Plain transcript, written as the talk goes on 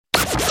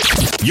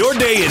Your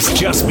day has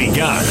just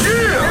begun.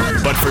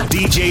 Yeah. But for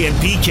DJ and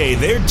PK,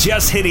 they're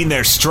just hitting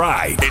their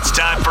stride. It's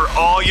time for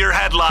all your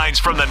headlines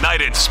from the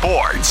night in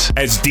sports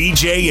as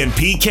DJ and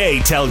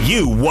PK tell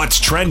you what's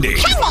trending.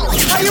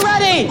 Are you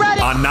ready?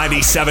 On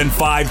 97.5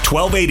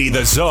 1280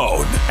 The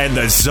Zone and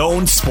The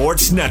Zone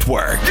Sports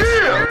Network.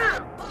 Yeah.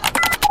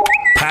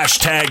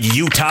 Hashtag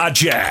Utah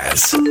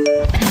Jazz.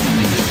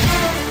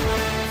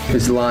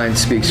 His line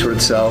speaks for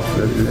itself.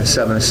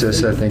 7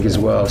 assists, I think, as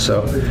well.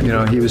 So,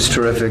 he was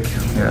terrific.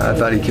 I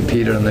thought he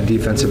competed on the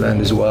defensive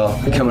end as well,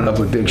 coming up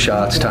with big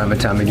shots time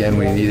and time again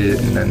when he needed it,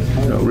 and then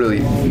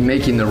really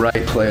making the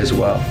right play as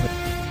well.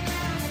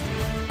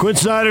 Quinn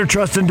Snyder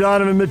trusting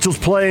Donovan Mitchell's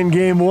play in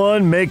Game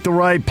 1. Make the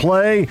right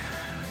play.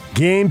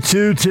 Game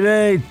 2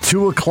 today,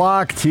 2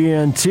 o'clock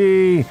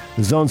TNT.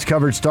 The Zone's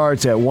coverage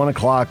starts at 1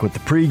 o'clock with the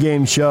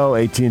pregame show.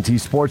 AT&T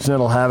Sportsnet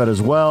will have it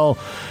as well.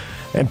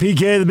 And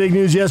PK, the big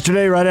news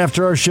yesterday, right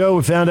after our show,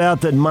 we found out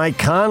that Mike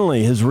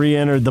Conley has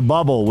re-entered the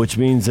bubble, which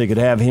means they could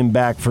have him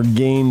back for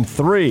Game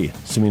 3,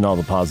 assuming all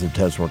the positive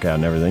tests work out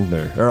and everything,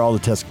 or all the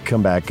tests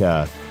come back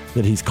that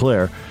he's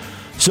clear.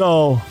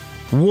 So,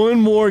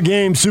 one more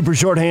game, super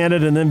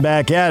shorthanded, and then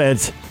back at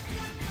it.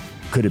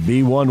 Could it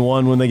be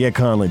 1-1 when they get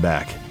Conley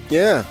back?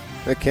 Yeah,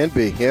 it can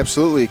be.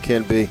 Absolutely, it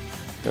can be.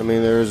 I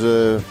mean, there's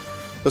a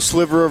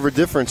sliver of a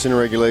difference in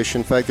regulation.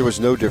 In fact, there was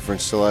no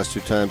difference the last 2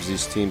 times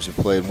these teams have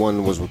played.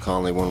 One was with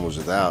Conley, one was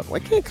without. Why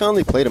can't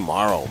Conley play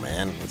tomorrow,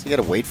 man? What's he got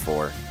to wait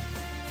for?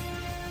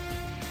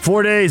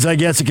 4 days, I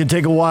guess. It can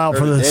take a while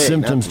for the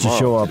symptoms to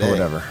show up or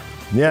whatever.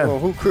 Yeah. Well,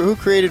 who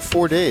created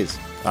 4 days?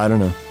 I don't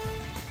know.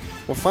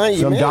 Well, fine.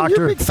 Some doctor.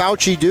 You're a big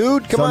Fauci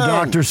dude. Come on. Some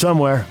doctor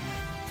somewhere.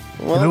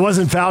 Well, if it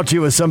wasn't Fauci, it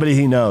was somebody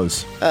he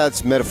knows.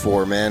 That's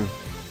metaphor, man.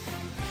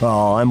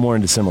 Oh, I'm more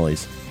into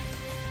similes.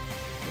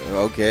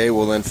 Okay,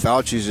 well then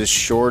Fauci's as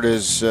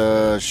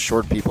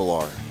short people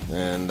are,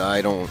 and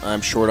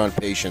I'm short on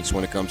patience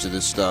when it comes to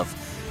this stuff,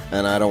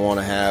 and I don't want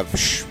to have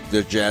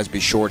the Jazz be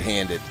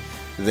shorthanded.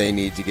 They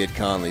need to get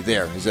Conley.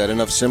 There, is that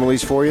enough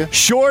similes for you?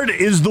 Short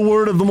is the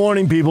word of the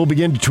morning. People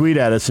begin to tweet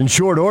at us in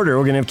short order.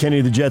 We're going to have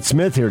Kenny the Jet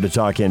Smith here to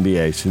talk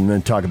NBA and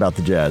then talk about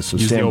the Jazz. So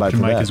stand by for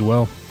that. As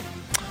well.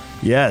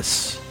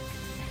 Yes.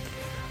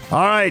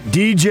 All right,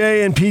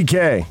 DJ and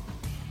PK.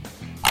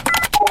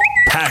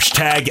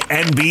 Hashtag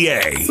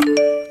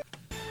NBA.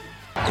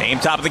 Dame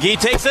top of the key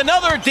takes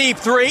another deep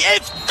three.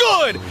 It's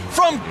good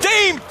from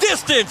Dame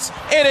distance.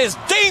 It is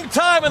Dame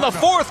time in the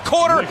fourth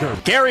quarter.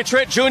 Gary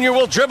Trent Jr.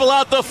 will dribble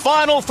out the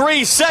final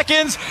 3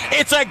 seconds.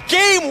 It's a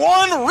Game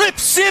 1 Rip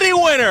City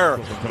winner,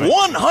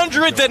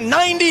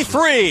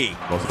 193.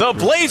 The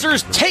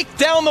Blazers take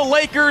down the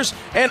Lakers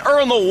and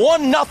earn the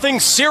 1-0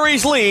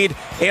 series lead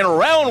in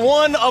round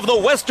 1 of the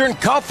Western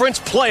Conference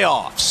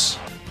playoffs.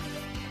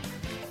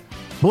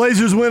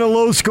 Blazers win a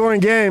low-scoring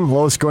game.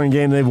 Lowest-scoring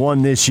game they've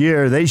won this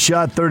year. They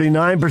shot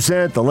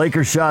 39%. The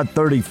Lakers shot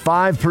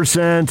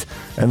 35%.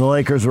 And the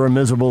Lakers were a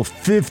miserable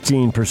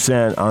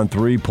 15% on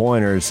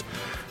three-pointers.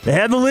 They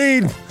had the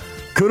lead.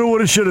 Coulda,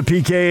 woulda, shoulda.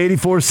 PK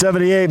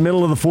 84-78,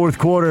 middle of the fourth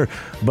quarter.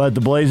 But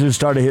the Blazers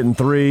started hitting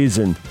threes.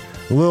 And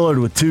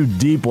Lillard with 2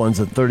 deep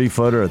ones, a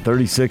 30-footer, a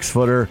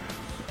 36-footer.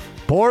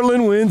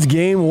 Portland wins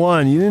Game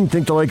 1. You didn't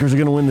think the Lakers were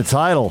going to win the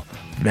title.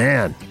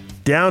 Man,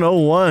 down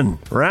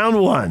 0-1,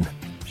 round 1.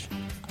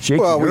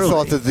 Well, we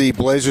thought that the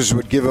Blazers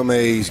would give them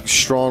a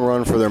strong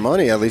run for their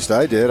money. At least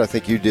I did. I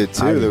think you did,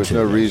 too. There was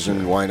no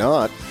reason why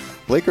not.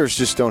 Lakers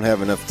just don't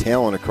have enough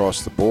talent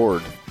across the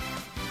board.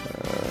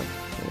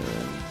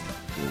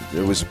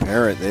 It was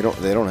apparent they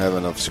don't have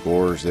enough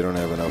scorers. They don't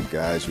have enough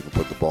guys who can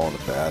put the ball in the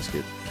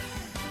basket.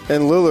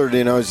 And Lillard,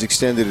 has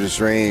extended his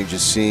range. It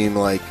seemed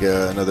like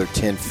another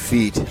 10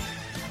 feet.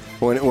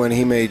 When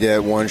he made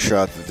that one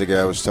shot that the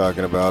guy was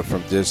talking about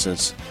from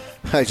distance,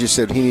 I just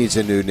said he needs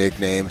a new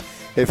nickname.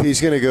 If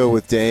he's going to go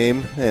with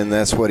Dame, and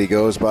that's what he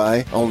goes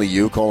by, only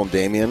you call him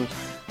Damian.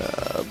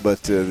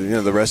 But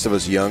the rest of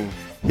us young,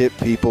 hip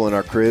people in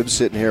our cribs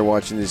sitting here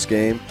watching this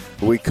game,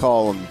 we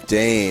call him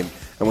Dame.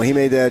 And when he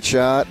made that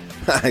shot,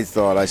 I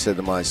said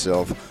to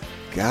myself,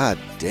 God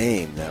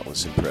damn, that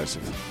was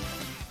impressive.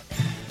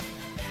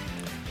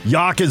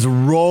 Yak is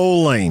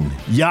rolling.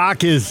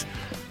 Yak is...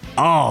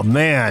 Oh,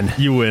 man.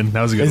 You win.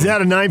 That was a good one. Is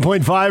that a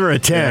 9.5 or a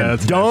 10? Yeah,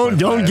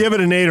 don't give it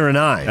an 8 or a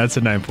 9. That's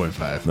a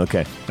 9.5.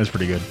 Okay. That's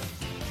pretty good.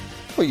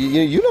 Well,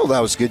 you know that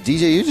was good,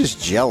 DJ. You're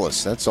just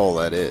jealous. That's all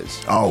that is.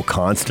 Oh,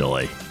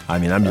 constantly. I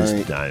mean, I'm just...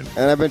 and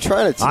I've been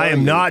trying to tell you. I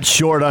am not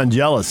short on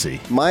jealousy.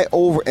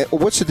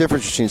 What's the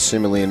difference between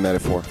simile and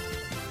metaphor?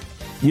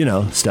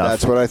 Stuff.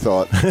 That's what I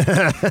thought.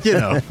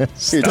 You're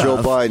Joe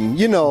Biden.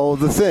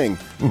 The thing.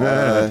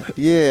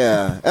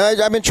 Yeah.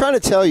 I've been trying to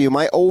tell you,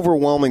 my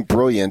overwhelming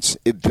brilliance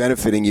is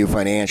benefiting you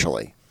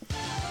financially.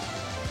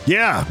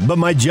 Yeah, but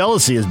my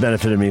jealousy has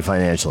benefited me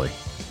financially.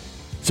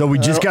 So we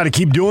just got to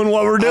keep doing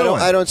what we're doing.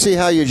 I don't see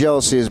how your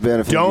jealousy is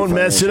benefiting you Don't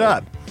mess it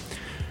up.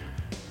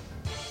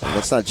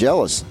 That's not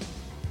jealous.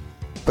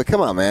 But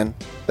come on, man.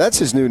 That's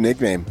his new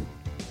nickname.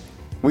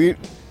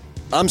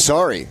 I'm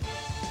sorry.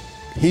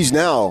 He's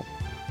now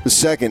the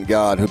second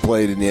God who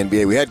played in the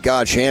NBA. We had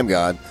God Sham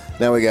God.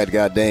 Now we got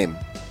God Dame.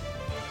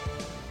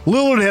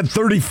 Lillard had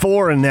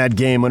 34 in that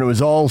game when it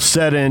was all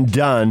said and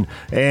done.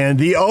 And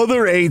the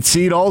other 8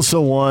 seed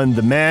also won.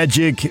 The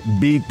Magic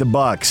beat the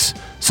Bucks.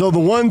 So the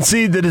 1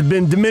 seed that has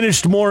been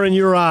diminished more in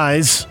your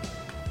eyes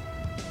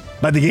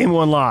by the Game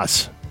 1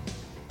 loss.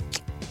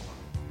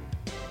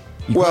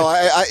 Well,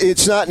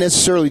 it's not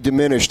necessarily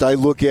diminished. I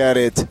look at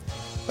it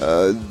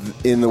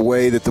in the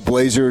way that the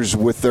Blazers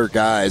with their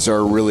guys are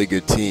a really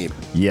good team.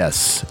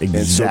 Yes, exactly.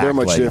 And so they're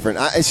much different.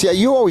 I see.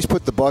 You always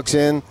put the Bucks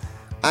in.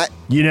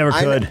 You never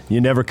could. You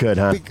never could,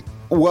 huh?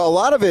 Well, a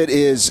lot of it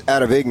is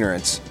out of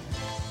ignorance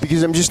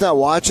because I'm just not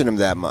watching them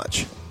that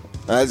much.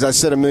 As I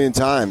said a million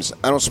times,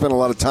 I don't spend a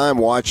lot of time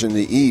watching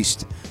the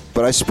East,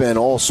 but I spend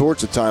all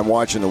sorts of time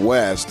watching the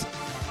West.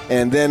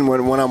 And then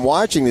when I'm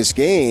watching this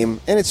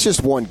game, and it's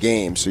just one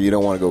game, so you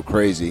don't want to go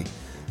crazy,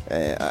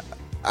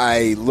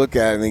 I look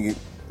at it and think,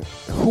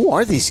 who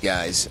are these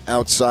guys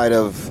outside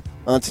of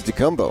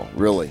Antetokounmpo,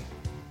 really?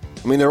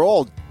 I mean, they're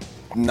all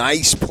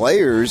nice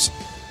players,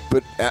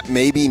 but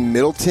maybe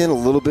Middleton a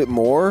little bit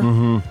more.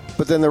 Mm-hmm.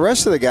 But then the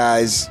rest of the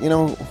guys,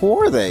 who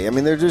are they? I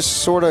mean, they're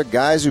just sort of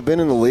guys who've been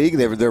in the league.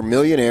 They're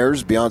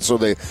millionaires beyond, so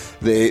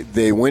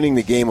they winning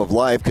the game of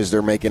life because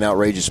they're making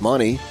outrageous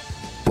money.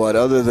 But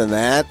other than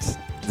that,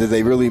 did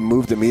they really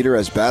move the meter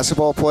as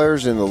basketball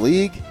players in the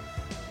league?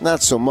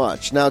 Not so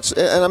much. Now,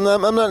 I'm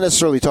not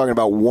necessarily talking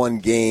about one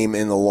game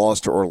in the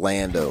loss to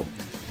Orlando,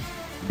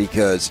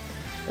 because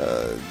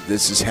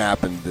this has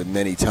happened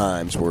many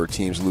times where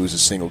teams lose a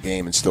single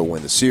game and still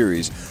win the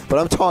series. But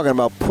I'm talking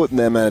about putting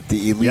them at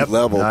the elite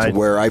level to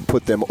where I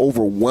put them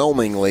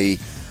overwhelmingly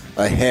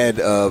ahead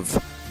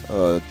of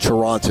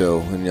Toronto.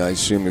 And I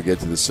assume you'll get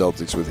to the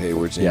Celtics with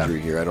Hayward's injury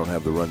here. I don't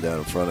have the rundown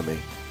in front of me.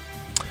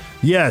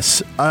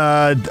 Yes,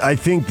 I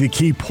think the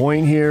key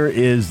point here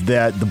is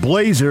that the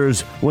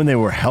Blazers, when they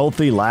were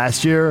healthy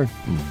last year,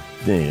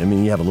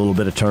 you have a little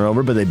bit of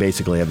turnover, but they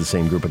basically have the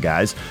same group of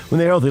guys. When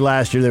they were healthy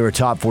last year, they were a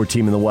top 4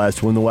 team in the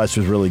West when the West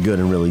was really good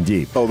and really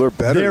deep. Oh, they're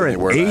better than they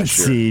were last year. They're an 8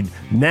 seed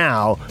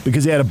now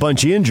because they had a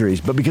bunch of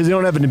injuries. But because they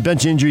don't have a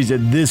bunch of injuries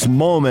at this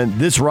moment,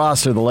 this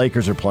roster the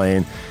Lakers are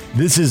playing,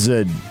 this is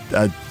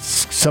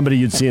somebody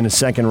you'd see in a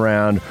second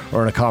round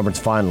or in a conference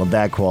final of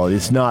that quality.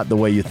 It's not the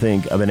way you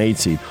think of an 8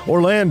 seed.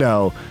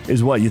 Orlando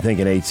is what you think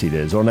an 8 seed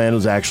is.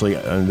 Orlando's actually,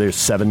 there's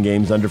 7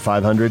 games under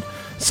 500.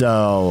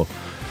 So,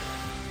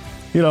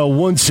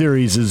 one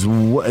series is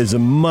a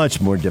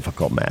much more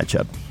difficult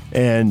matchup.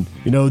 And,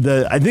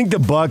 I think the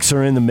Bucks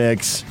are in the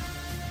mix.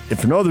 If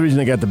for no other reason,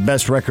 they got the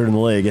best record in the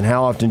league. And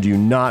how often do you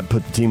not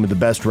put the team with the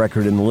best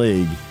record in the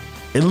league,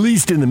 at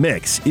least in the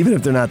mix, even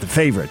if they're not the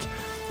favorite?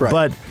 Right.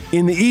 But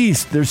in the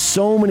East, there's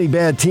so many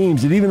bad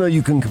teams that even though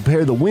you can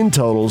compare the win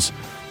totals,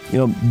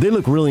 they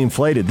look really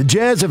inflated. The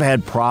Jazz have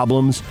had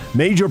problems,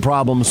 major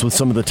problems with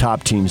some of the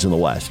top teams in the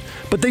West.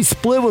 But they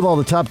split with all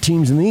the top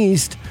teams in the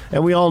East,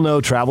 and we all know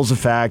travel's a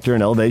factor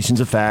and elevation's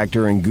a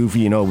factor and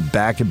goofy,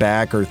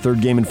 back-to-back or third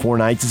game in 4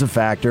 nights is a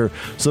factor.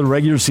 So the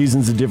regular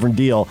season's a different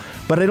deal.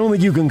 But I don't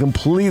think you can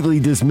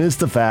completely dismiss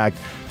the fact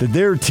that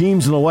there are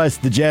teams in the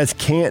West the Jazz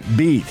can't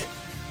beat.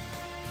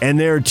 And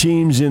there are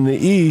teams in the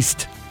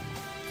East,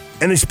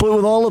 and they split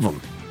with all of them,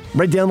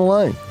 right down the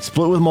line.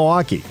 Split with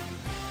Milwaukee.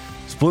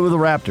 Split with the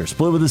Raptors.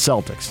 Split with the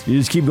Celtics. You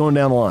just keep going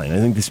down the line. I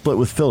think they split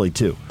with Philly,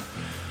 too.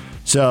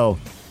 So,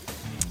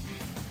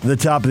 the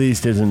top of the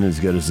East isn't as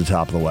good as the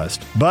top of the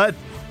West. But,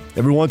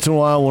 every once in a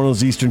while, one of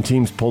those Eastern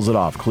teams pulls it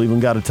off.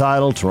 Cleveland got a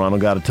title. Toronto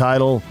got a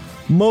title.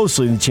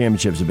 Mostly the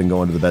championships have been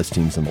going to the best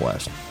teams in the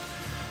West.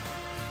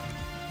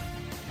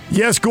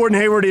 Yes, Gordon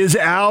Hayward is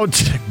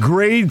out.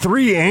 Grade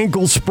 3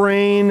 ankle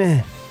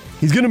sprain.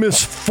 He's going to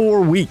miss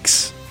 4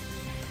 weeks.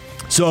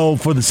 So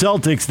for the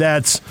Celtics,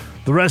 that's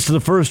the rest of the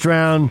first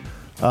round.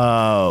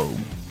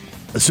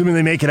 Assuming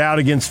they make it out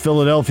against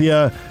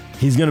Philadelphia,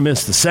 he's going to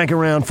miss the second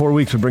round, 4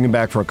 weeks. We'll bring him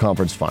back for a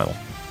conference final.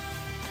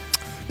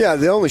 Yeah,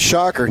 the only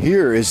shocker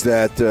here is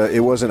that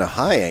it wasn't a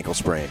high ankle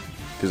sprain,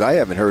 because I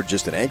haven't heard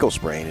just an ankle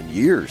sprain in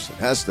years.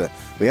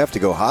 We have to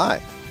go high.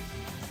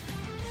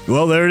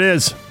 Well, there it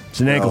is.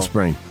 It's an ankle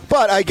sprain.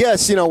 But I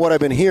guess, what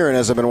I've been hearing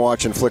as I've been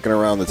watching, flicking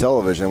around the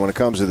television, when it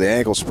comes to the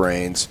ankle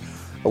sprains,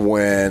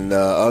 when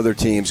other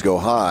teams go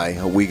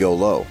high, we go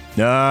low.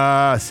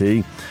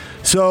 See.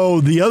 So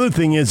the other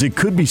thing is it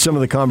could be some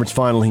of the conference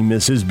final he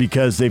misses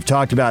because they've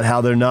talked about how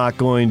they're not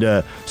going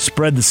to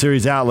spread the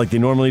series out like they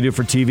normally do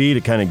for TV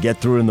to kind of get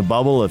through in the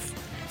bubble.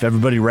 If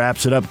everybody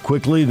wraps it up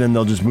quickly, then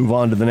they'll just move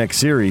on to the next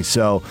series.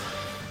 So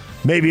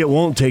maybe it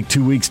won't take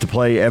 2 weeks to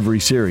play every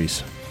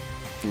series.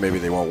 Maybe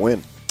they won't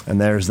win. And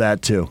there's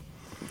that too.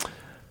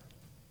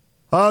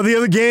 The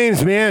other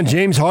games, man,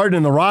 James Harden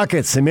and the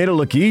Rockets, they made it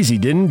look easy,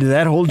 didn't? Did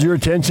that hold your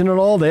attention at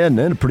all? They had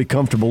a pretty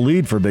comfortable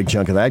lead for a big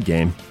chunk of that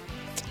game.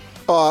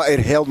 It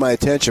held my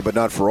attention, but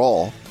not for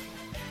all.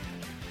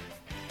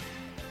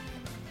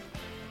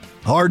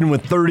 Harden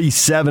with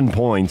 37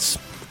 points.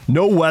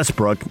 No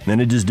Westbrook, and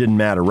it just didn't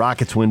matter.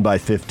 Rockets win by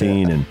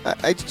 15. Yeah, and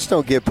I just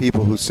don't get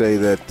people who say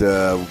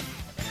that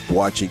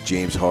watching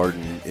James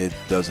Harden, it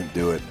doesn't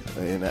do it.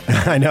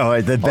 I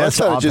know, the best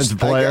offensive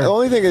player. The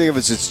only thing I think of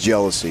is it's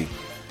jealousy.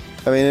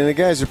 I mean, and the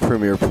guy's a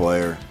premier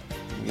player.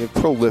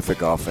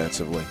 prolific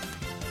offensively.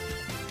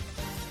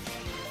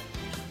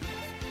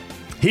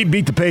 Heat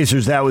beat the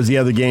Pacers. That was the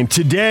other game.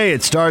 Today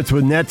it starts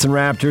with Nets and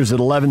Raptors at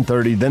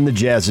 11:30, then the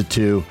Jazz at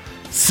 2,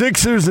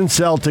 Sixers and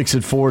Celtics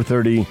at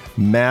 4:30,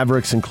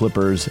 Mavericks and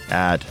Clippers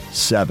at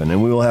 7.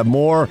 And we will have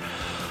more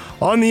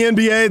on the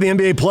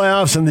NBA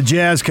playoffs, and the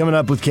Jazz coming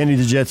up with Kenny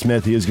the Jet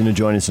Smith. He is going to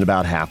join us in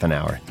about half an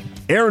hour.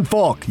 Aaron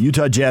Falk,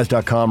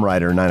 UtahJazz.com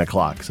writer, 9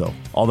 o'clock. So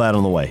all that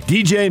on the way.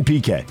 DJ and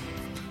PK.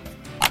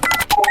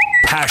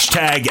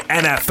 Hashtag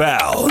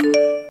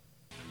NFL.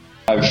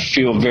 I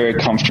feel very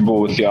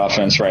comfortable with the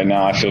offense right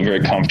now. I feel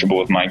very comfortable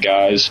with my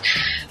guys,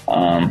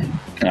 and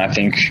I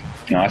think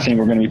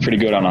we're going to be pretty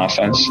good on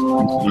offense.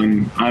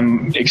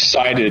 I'm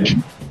excited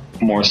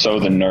more so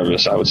than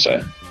nervous, I would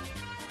say.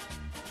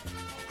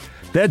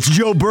 That's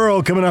Joe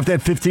Burrow coming off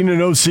that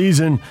 15-0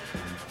 season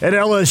at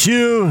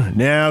LSU.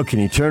 Now, can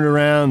he turn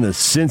around the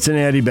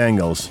Cincinnati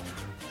Bengals?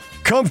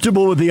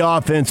 Comfortable with the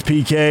offense,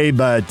 PK,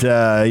 but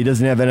he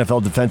doesn't have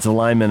NFL defensive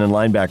linemen and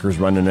linebackers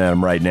running at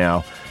him right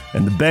now.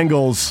 And the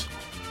Bengals,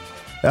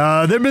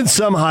 there have been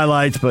some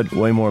highlights, but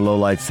way more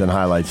lowlights than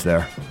highlights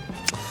there.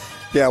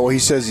 Yeah, well, he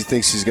says he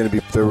thinks they're going to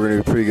be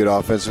pretty good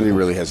offensively. He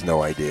really has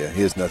no idea.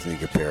 He has nothing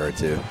to compare it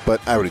to.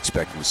 But I would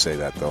expect him to say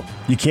that, though.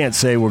 You can't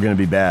say we're going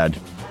to be bad.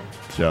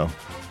 So,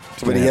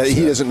 but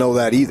he doesn't know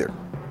that either.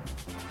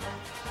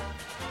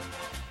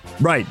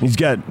 Right. He's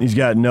got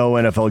no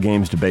NFL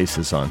games to base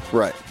this on.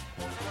 Right.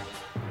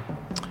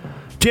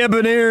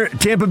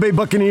 Tampa Bay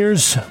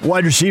Buccaneers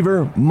wide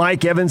receiver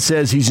Mike Evans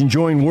says he's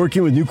enjoying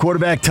working with new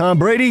quarterback Tom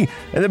Brady,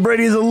 and that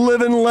Brady is a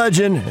living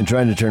legend and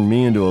trying to turn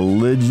me into a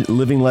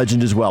living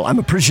legend as well. I'm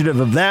appreciative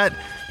of that.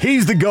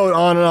 He's the GOAT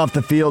on and off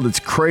the field. It's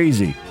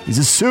crazy. He's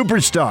a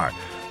superstar,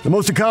 the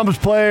most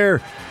accomplished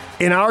player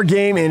in our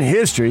game in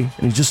history,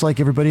 and he's just like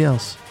everybody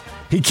else.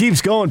 He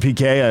keeps going,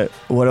 PK.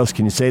 What else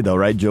can you say, though,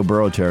 right? Joe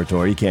Burrow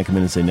territory. You can't come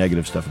in and say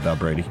negative stuff about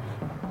Brady.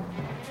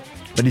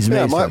 But he's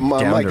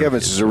Mike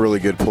Evans is a really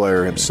good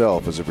player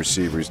himself as a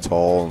receiver. He's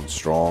tall and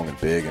strong and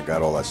big and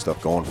got all that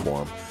stuff going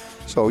for him.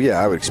 So, yeah,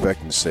 I would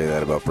expect him to say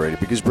that about Brady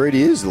because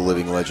Brady is the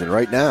living legend.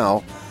 Right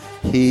now,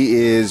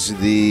 it's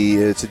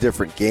a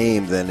different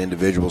game than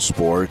individual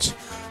sports,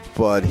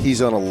 but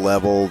he's on a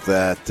level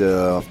that,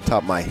 off the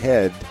top of my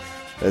head,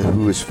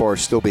 who as far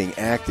as still being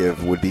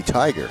active would be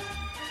Tiger.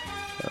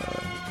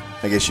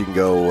 I guess you can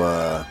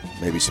go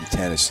maybe some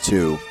tennis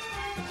too.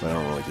 I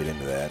don't really get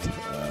into that.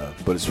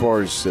 But as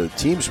far as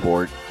team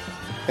sport,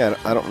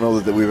 I don't know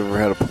that we've ever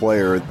had a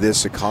player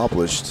this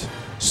accomplished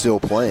still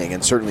playing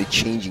and certainly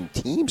changing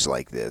teams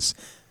like this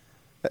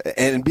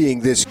and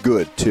being this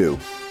good too.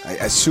 I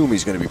assume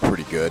he's going to be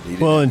pretty good. He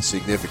didn't have a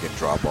significant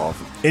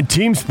drop-off. In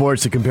team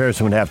sports, the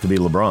comparison would have to be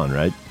LeBron,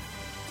 right?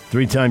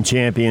 3-time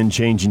champion,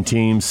 changing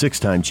teams.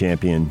 6-time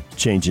champion,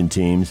 changing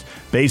teams.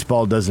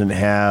 Baseball doesn't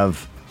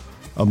have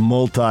a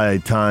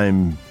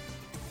multi-time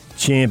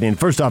champion.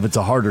 First off, it's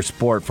a harder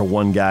sport for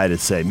one guy to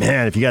say,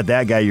 man, if you got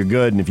that guy, you're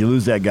good, and if you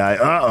lose that guy,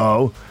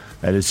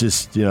 and it's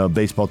just,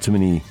 baseball, too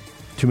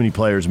many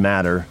players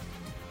matter.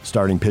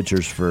 Starting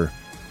pitchers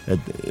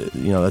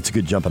that's a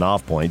good jumping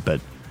off point,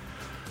 but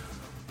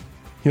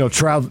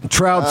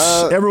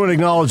Trout's everyone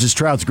acknowledges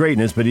Trout's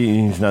greatness, but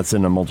he's not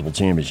sitting on multiple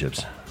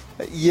championships.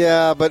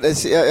 Yeah, but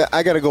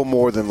I got to go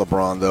more than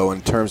LeBron though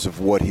in terms of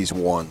what he's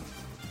won.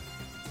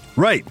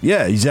 Right,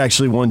 yeah, he's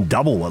actually won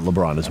double what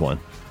LeBron has won.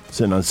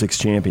 Sitting on 6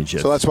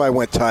 championships. So that's why I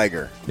went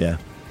Tiger. Yeah.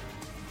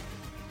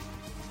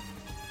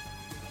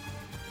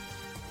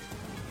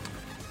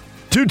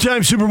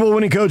 Two-time Super Bowl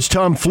winning coach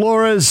Tom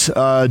Flores,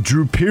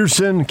 Drew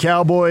Pearson,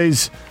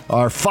 Cowboys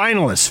are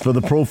finalists for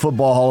the Pro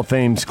Football Hall of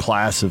Fame's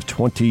class of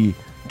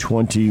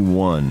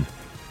 2021.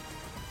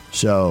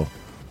 So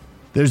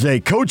there's a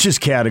coaches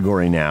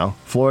category now.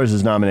 Flores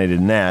is nominated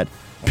in that.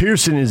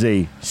 Pearson is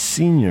a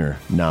senior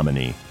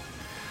nominee.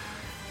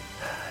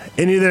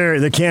 Any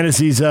of the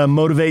candidacies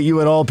motivate you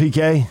at all,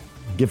 PK?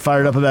 Get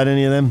fired up about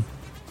any of them?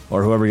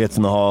 Or whoever gets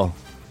in the hall,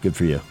 good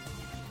for you.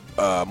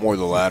 More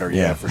the latter,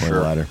 yeah, for sure.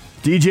 The latter.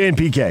 DJ and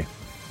PK.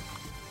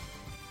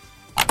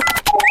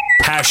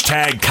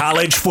 Hashtag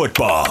college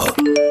football.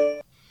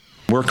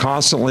 We're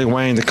constantly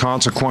weighing the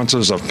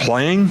consequences of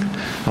playing,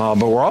 but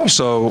we're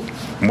also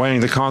weighing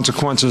the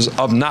consequences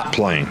of not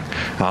playing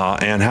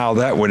and how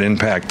that would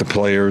impact the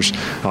players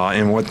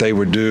and what they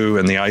would do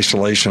and the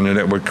isolation that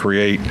it would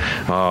create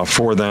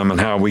for them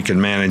and how we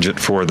can manage it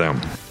for them.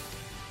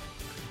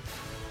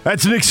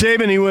 That's Nick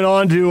Saban. He went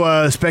on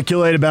to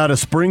speculate about a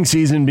spring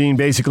season being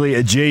basically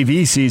a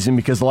JV season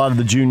because a lot of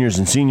the juniors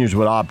and seniors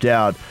would opt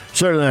out,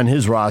 certainly on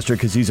his roster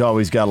because he's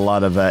always got a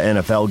lot of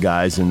NFL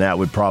guys, and that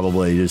would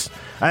probably just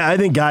 – I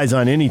think guys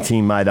on any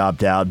team might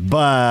opt out,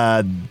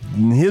 but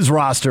his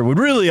roster would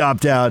really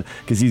opt out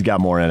because he's got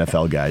more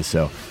NFL guys.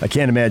 So I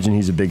can't imagine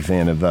he's a big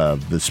fan of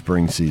the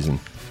spring season.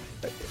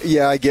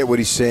 Yeah, I get what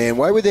he's saying.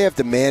 Why would they have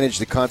to manage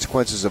the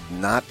consequences of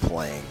not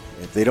playing?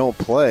 If they don't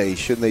play,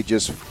 shouldn't they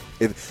just –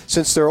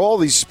 since they're all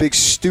these big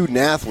student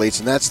athletes,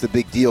 and that's the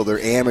big deal,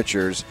 they're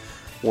amateurs,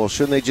 well,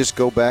 shouldn't they just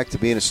go back to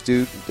being a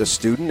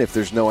student if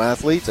there's no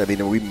athletes? I mean,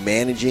 are we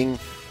managing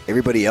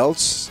everybody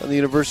else on the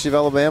University of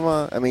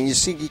Alabama? I mean,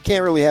 you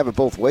can't really have it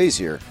both ways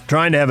here.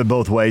 Trying to have it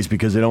both ways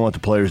because they don't want the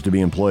players to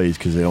be employees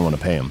because they don't want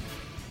to pay them.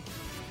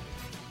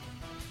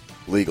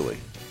 Legally.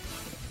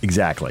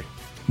 Exactly.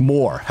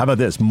 More. How about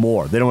this?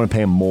 More. They don't want to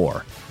pay them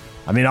more.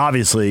 I mean,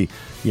 obviously,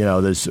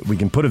 we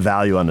can put a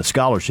value on the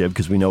scholarship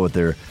because we know what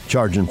they're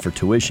charging for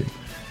tuition.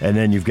 And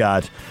then you've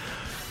got,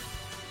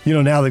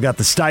 now they've got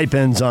the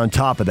stipends on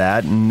top of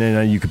that. And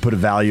then you could put a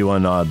value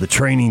on the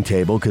training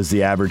table because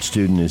the average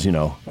student is,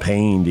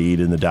 paying to eat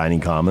in the dining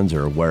commons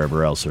or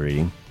wherever else they're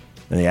eating.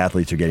 And the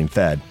athletes are getting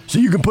fed. So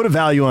you can put a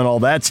value on all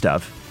that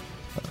stuff.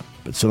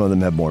 But some of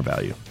them have more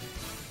value.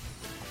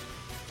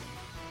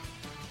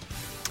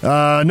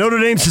 Notre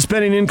Dame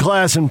suspending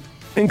in-person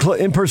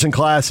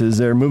classes.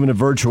 They're moving to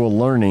virtual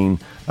learning,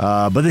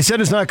 but they said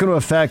it's not going to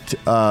affect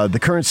the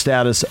current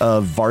status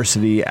of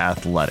varsity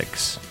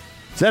athletics.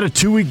 Is that a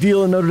 2-week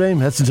deal in Notre Dame?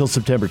 That's until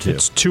September 2.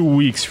 It's 2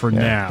 weeks for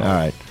now. All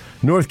right.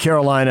 North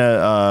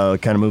Carolina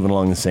kind of moving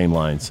along the same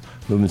lines,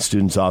 moving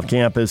students off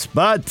campus,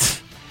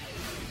 but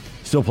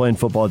still playing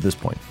football at this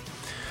point.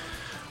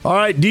 All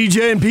right,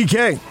 DJ and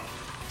PK.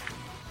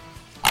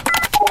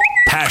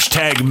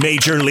 Hashtag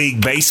Major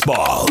League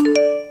Baseball.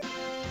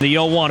 The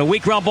 0-1, a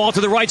weak ground ball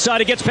to the right side.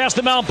 It gets past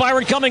the mound.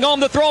 Byron coming on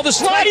the throw. The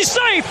slide. He's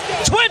safe.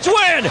 Twins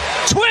win.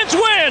 Twins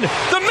win.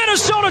 The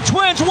Minnesota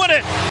Twins win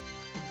it.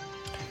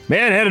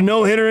 Man, had a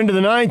no-hitter into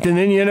the ninth, and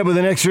then you end up with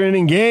an extra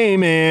inning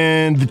game,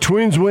 and the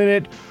Twins win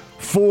it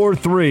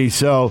 4-3.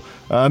 So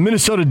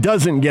Minnesota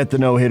doesn't get the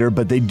no-hitter,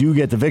 but they do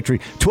get the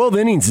victory. 12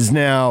 innings is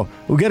now,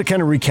 we've got to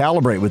kind of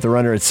recalibrate with the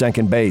runner at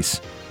second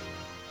base.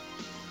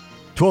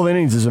 12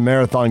 innings is a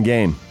marathon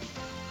game.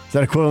 Is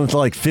that equivalent to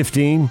like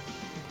 15?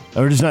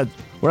 We're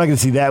not going to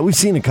see that. We've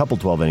seen a couple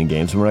 12-inning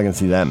games, and we're not going to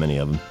see that many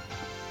of them.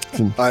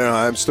 I don't know.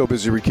 I'm still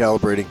busy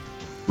recalibrating.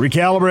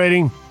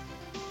 Recalibrating?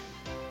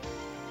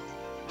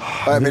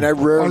 I mean, I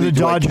rarely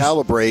do I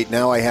calibrate.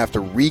 Now I have to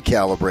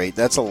recalibrate.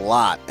 That's a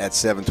lot at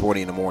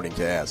 7:20 in the morning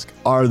to ask.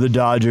 Are the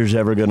Dodgers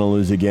ever going to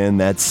lose again?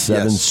 That's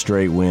 7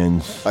 straight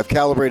wins. I've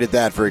calibrated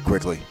that very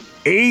quickly.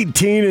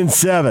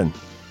 18-7.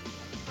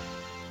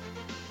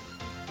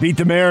 Beat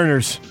the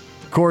Mariners.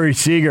 Corey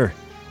Seager.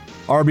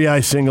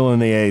 RBI single in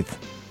the 8th.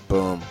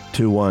 Boom.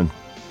 2-1.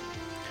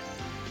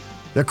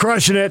 They're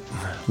crushing it,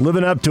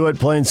 living up to it,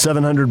 playing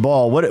 700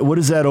 ball. What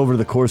is that over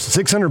the course?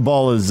 600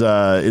 ball is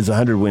a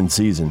 100-win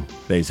season,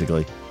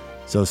 basically.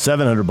 So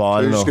 700 ball,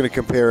 I don't know. You're just going to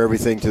compare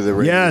everything to the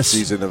regular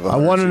season of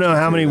 100. I want to know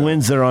how many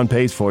wins they're on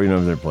pace for.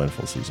 If they're playing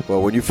full season.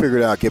 Well, when you figure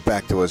it out, get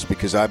back to us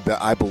because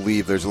I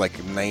believe there's like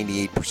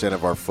 98%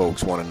 of our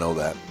folks want to know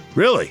that.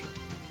 Really?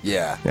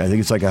 Yeah. I think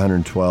it's like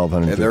 112,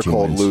 115 and they're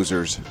called wins.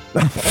 Losers.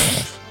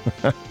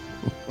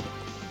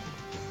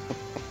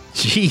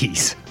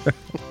 Jeez.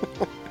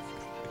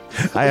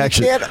 I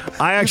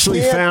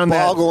actually found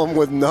that. Boggle them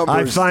with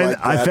numbers.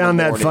 I found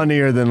that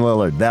funnier than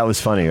Lillard. That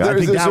was funnier. I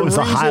think that was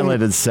a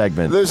highlighted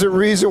segment. There's a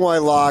reason why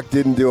Locke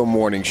didn't do a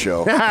morning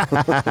show.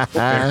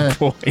 Fair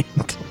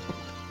point.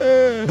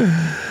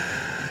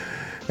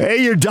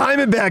 Hey, your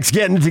Diamondbacks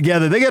getting it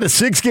together. They got a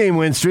 6-game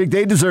win streak.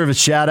 They deserve a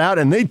shout-out,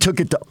 and they took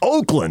it to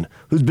Oakland,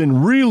 who's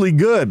been really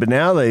good, but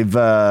now they've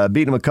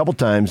beaten them a couple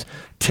times.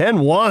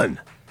 10-1.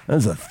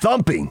 That's a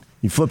thumping.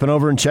 You flipping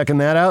over and checking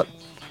that out?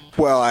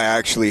 Well, I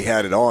actually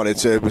had it on.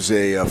 It was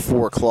a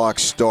 4 o'clock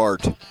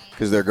start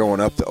because they're going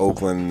up to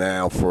Oakland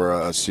now for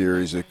a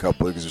series, because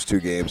there's 2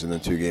 games and then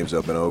 2 games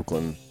up in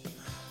Oakland.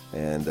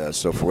 And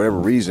so for whatever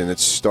reason, it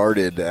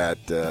started at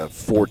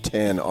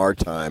 4:10 our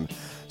time.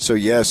 So,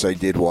 yes, I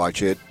did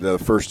watch it, the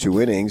first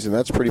 2 innings, and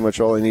that's pretty much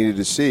all I needed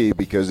to see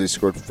because they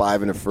scored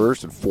 5 in the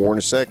first and 4 in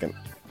the second.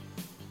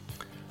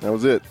 That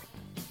was it.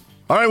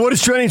 All right, what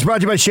is trending is brought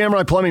to you by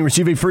Shamrock Plumbing.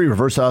 Receive a free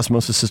reverse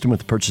osmosis system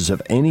with the purchase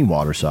of any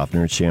water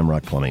softener at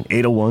Shamrock Plumbing.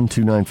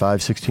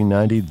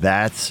 801-295-1690.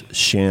 That's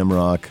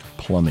Shamrock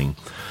Plumbing.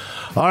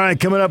 All right,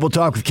 coming up, we'll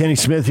talk with Kenny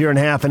Smith here in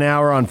half an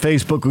hour on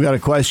Facebook. We got a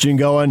question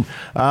going.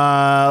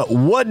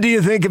 What do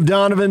you think of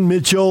Donovan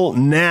Mitchell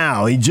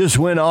now? He just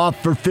went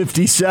off for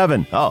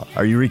 57. Oh,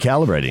 are you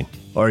recalibrating?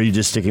 Or are you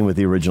just sticking with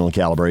the original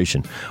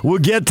calibration? We'll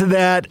get to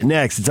that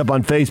next. It's up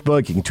on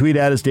Facebook. You can tweet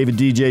at us, David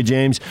DJ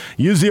James.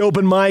 Use the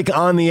open mic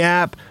on the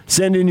app.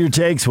 Send in your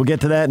takes. We'll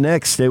get to that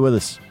next. Stay with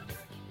us.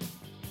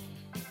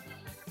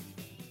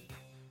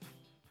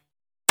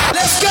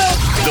 Let's go!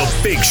 The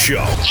Big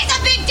Show. It's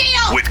a big deal!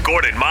 With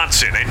Gordon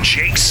Monson and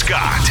Jake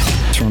Scott.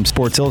 From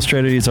Sports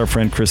Illustrated, he's our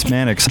friend Chris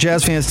Mannix.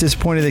 Jazz fans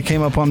disappointed they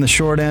came up on the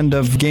short end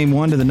of Game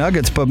 1 to the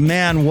Nuggets, but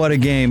man, what a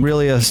game.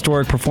 Really a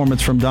historic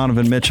performance from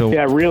Donovan Mitchell.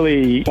 Yeah,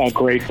 really a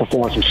great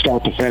performance from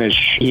start to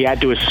finish. He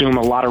had to assume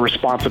a lot of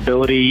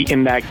responsibility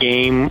in that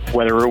game,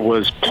 whether it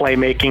was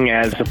playmaking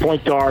as the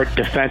point guard,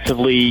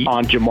 defensively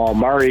on Jamal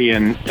Murray,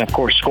 and of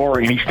course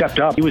scoring. And he stepped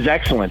up. He was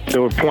excellent.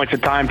 There were points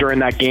of time during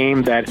that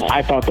game that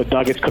I thought the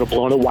Nuggets could have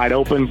blown it wide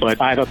open, but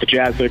I thought the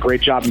Jazz did a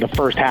great job in the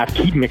first half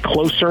keeping it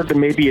closer than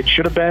maybe it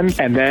should have been,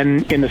 and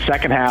then in the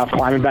second half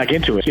climbing back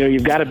into it.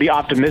 You've got to be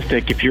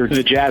optimistic if you're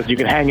the Jazz. You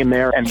can hang in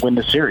there and win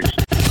the series.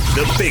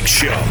 The Big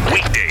Show,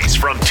 weekdays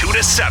from 2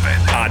 to 7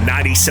 on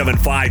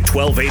 97.5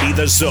 1280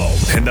 The Zone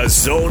and The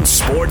Zone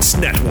Sports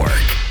Network.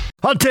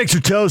 Hot Takes or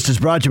Toast is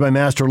brought to you by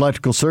Master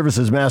Electrical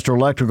Services. Master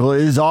Electrical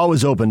is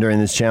always open during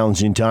this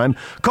challenging time.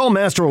 Call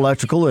Master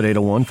Electrical at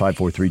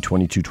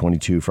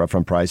 801-543-2222 for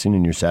upfront pricing,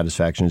 and your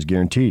satisfaction is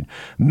guaranteed.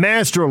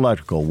 Master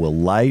Electrical will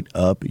light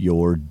up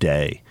your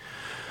day.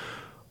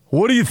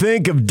 What do you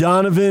think of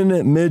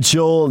Donovan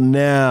Mitchell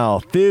now?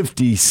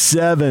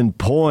 57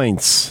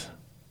 points.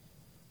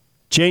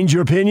 Change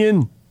your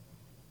opinion?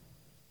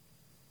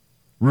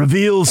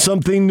 Reveal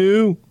something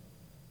new?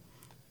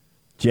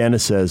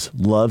 Janice says,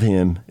 love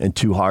him, and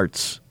 2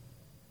 hearts.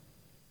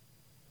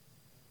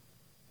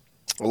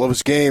 I love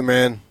his game,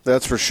 man.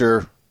 That's for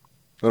sure.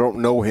 I don't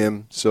know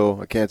him, so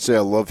I can't say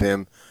I love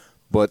him,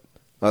 but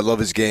I love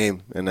his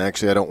game. And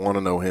actually, I don't want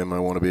to know him. I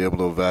want to be able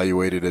to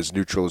evaluate it as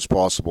neutral as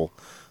possible.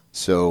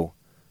 So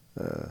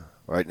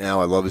right now,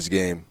 I love his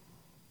game.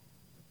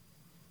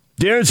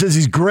 Darren says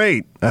he's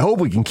great. I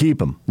hope we can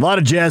keep him. A lot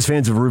of Jazz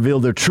fans have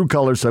revealed their true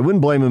colors, so I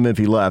wouldn't blame him if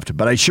he left,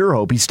 but I sure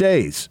hope he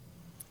stays.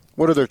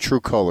 What are their true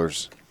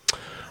colors?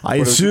 I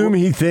assume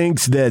he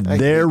thinks that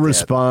their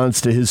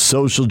response to his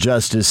social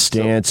justice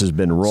stance has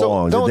been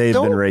wrong, that they've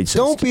been racist.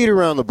 Don't beat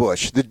around the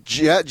bush. The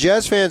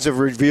Jazz fans have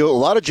revealed, a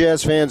lot of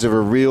Jazz fans have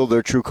revealed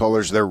their true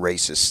colors. They're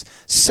racist.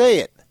 Say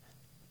it.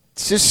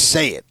 Just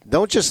say it.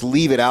 Don't just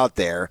leave it out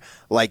there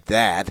like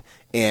that.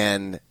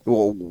 And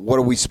well, what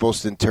are we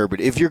supposed to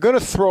interpret? If you're going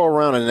to throw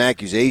around an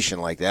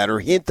accusation like that or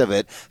hint of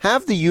it,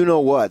 have the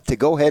you-know-what to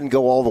go ahead and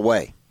go all the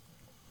way.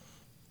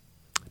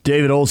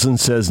 David Olson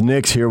says,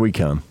 Knicks, here we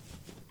come.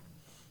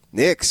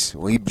 Knicks.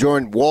 Well, he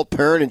joined Walt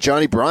Perrin and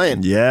Johnny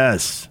Bryant.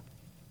 Yes.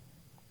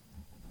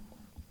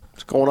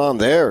 What's going on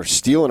there?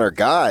 Stealing our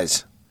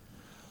guys.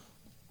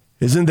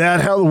 Isn't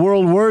that how the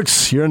world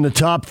works? You're in the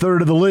top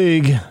third of the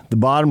league. The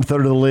bottom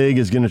third of the league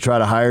is going to try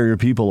to hire your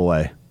people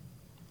away.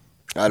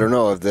 I don't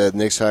know. Have the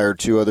Knicks hired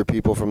 2 other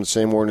people from the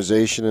same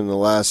organization in the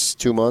last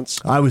 2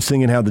 months? I was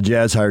thinking how the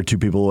Jazz hired 2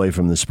 people away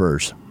from the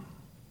Spurs.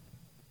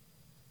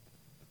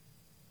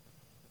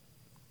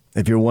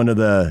 If you're one of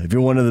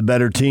the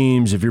better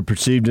teams, if you're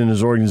perceived in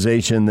his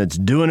organization that's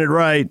doing it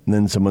right,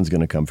 then someone's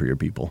going to come for your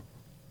people.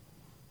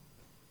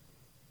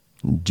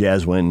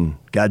 Jazz went and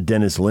got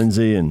Dennis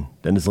Lindsey, and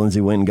Dennis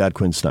Lindsey went and got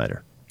Quinn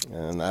Snyder.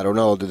 And I don't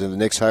know, did the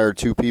Knicks hire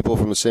 2 people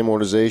from the same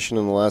organization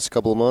in the last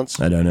couple of months?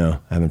 I don't know.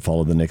 I haven't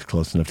followed the Knicks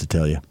close enough to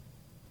tell you.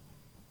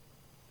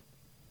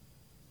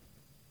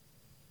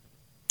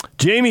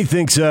 Jamie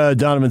thinks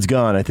Donovan's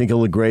gone. I think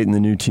he'll look great in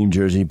the new team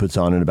jersey he puts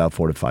on in about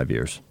 4 to 5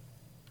 years.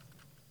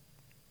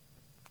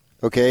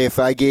 Okay, if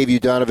I gave you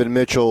Donovan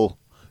Mitchell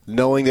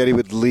knowing that he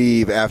would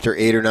leave after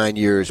 8 or 9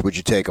 years, would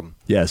you take him?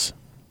 Yes.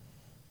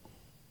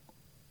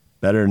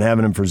 Better than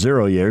having him for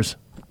 0 years.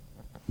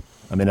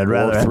 I mean, I'd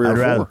rather 3 or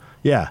 4.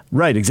 Yeah,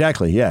 right,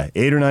 exactly. Yeah,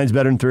 8 or 9 is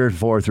better than 3 or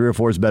 4. 3 or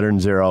 4 is better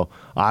than 0.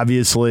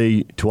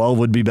 Obviously, 12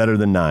 would be better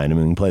than 9. I mean,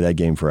 we can play that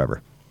game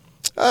forever.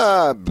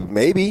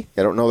 Maybe.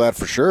 I don't know that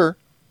for sure.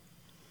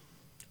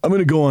 I'm going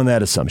to go on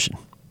that assumption.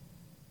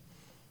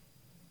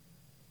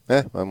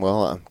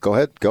 Well, go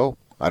ahead, go.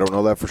 I don't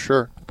know that for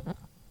sure.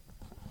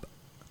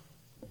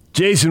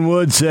 Jason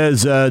Wood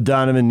says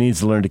Donovan needs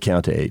to learn to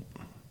count to 8.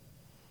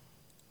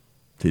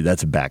 See,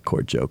 that's a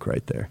backcourt joke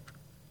right there.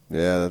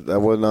 Yeah,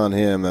 that wasn't on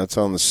him. That's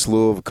on the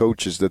slew of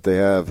coaches that they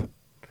have.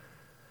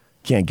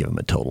 Can't give him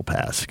a total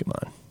pass. Come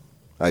on.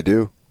 I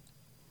do.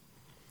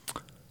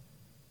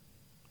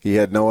 He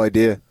had no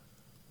idea.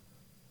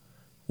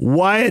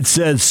 Wyatt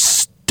says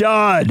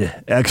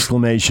stud!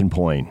 Exclamation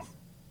point.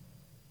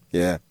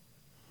 Yeah.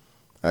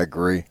 I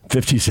agree.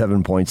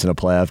 57 points in a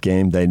playoff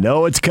game. They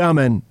know it's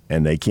coming,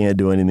 and they can't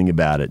do anything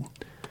about it.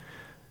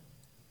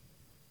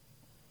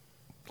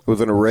 With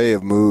an array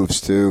of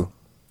moves, too.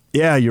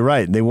 Yeah, you're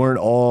right. They weren't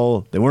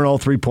all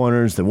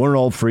 3-pointers. They weren't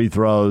all free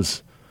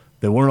throws.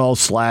 They weren't all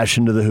slash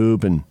into the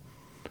hoop, and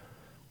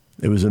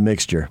it was a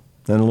mixture.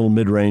 Then a little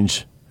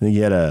mid-range. I think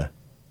he had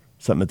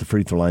something at the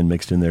free throw line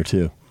mixed in there,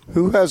 too.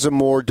 Who has a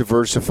more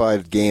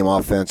diversified game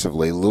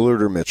offensively, Lillard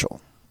or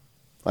Mitchell?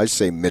 I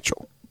say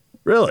Mitchell.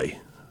 Really?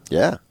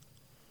 Yeah.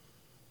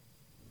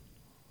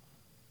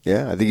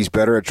 Yeah, I think he's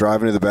better at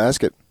driving to the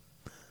basket.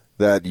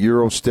 That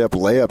Euro step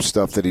layup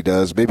stuff that he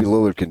does, maybe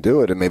Lillard can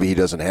do it, and maybe he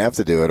doesn't have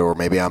to do it, or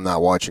maybe I'm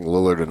not watching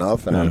Lillard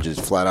enough, and I'm just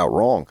flat out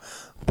wrong.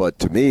 But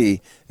to me,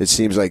 it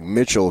seems like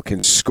Mitchell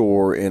can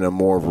score in a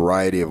more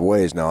variety of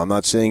ways. Now, I'm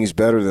not saying he's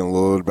better than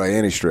Lillard by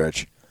any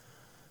stretch.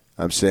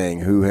 I'm saying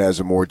who has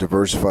a more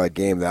diversified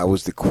game. That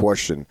was the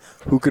question.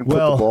 Who can put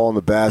the ball in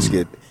the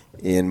basket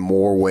in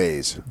more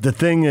ways? The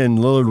thing, and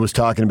Lillard was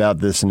talking about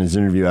this in his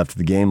interview after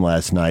the game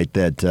last night,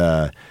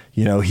 that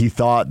he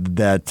thought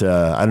that,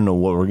 I don't know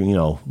what we're,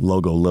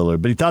 logo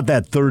Lillard, but he thought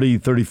that 30,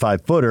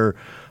 35-footer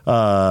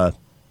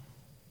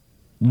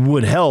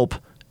would help,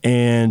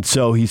 and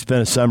so he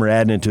spent a summer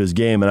adding it to his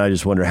game, and I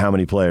just wonder how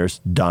many players,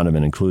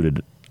 Donovan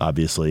included,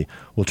 obviously,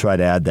 will try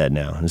to add that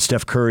now. And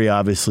Steph Curry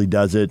obviously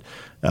does it.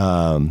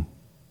 Why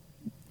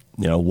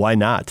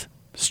not?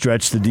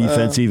 stretch the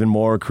defense even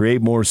more,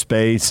 create more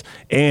space,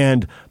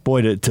 and,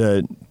 boy,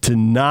 to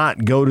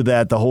not go to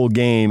that the whole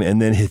game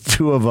and then hit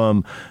two of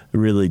them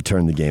really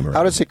turn the game around.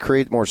 How does it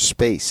create more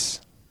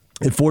space?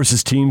 It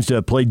forces teams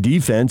to play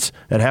defense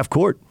at half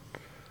court,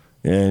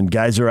 and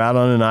guys are out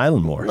on an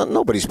island more.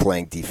 Nobody's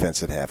playing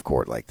defense at half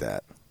court like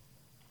that.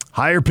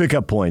 Higher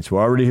pickup points.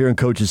 We're already hearing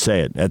coaches say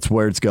it. That's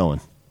where it's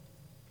going.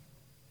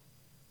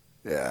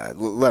 Yeah,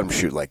 let him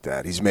shoot like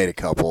that. He's made a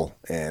couple,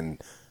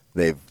 and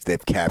they've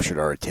captured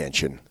our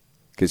attention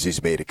because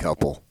he's made a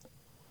couple.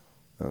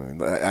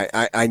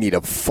 I need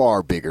a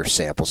far bigger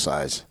sample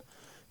size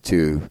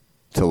to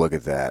look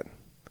at that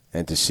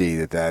and to see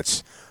that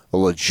that's a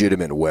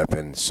legitimate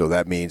weapon. So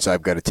that means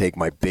I've got to take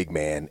my big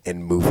man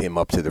and move him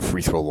up to the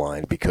free throw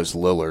line because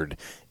Lillard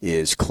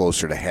is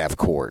closer to half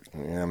court.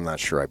 I'm not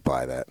sure I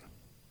buy that.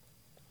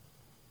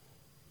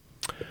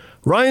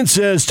 Ryan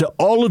says to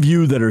all of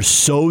you that are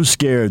so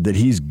scared that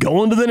he's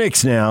going to the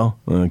Knicks now,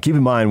 keep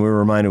in mind we were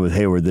reminded with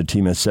Hayward the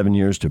team has 7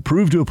 years to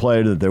prove to a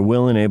player that they're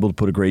willing and able to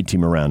put a great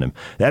team around him.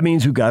 That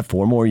means we've got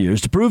 4 more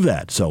years to prove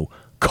that. So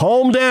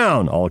calm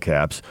down, all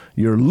caps.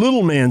 Your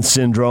little man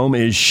syndrome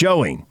is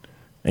showing.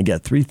 And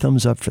got 3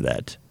 thumbs up for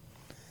that.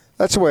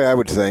 That's the way I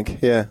would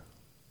think, yeah.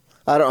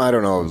 I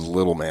don't know if it's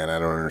little man. I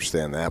don't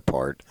understand that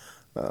part.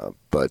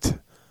 But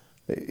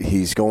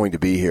he's going to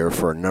be here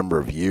for a number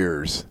of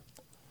years.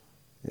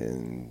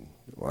 And,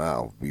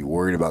 wow, be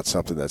worried about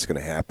something that's going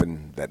to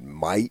happen, that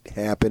might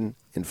happen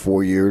in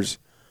 4 years.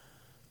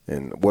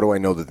 And what do I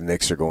know that the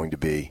Knicks are going to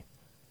be?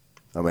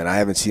 I mean, I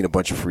haven't seen a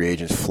bunch of free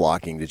agents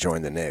flocking to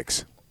join the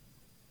Knicks.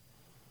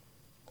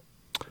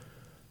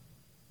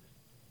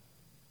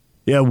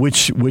 Yeah,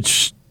 which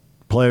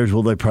players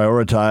will they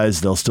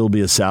prioritize? There'll still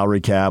be a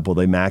salary cap. Will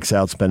they max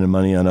out spending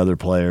money on other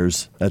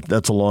players?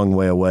 That's a long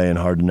way away and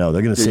hard to know.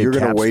 They're going to save cap space.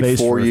 You're going to wait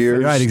 4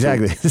 years, right?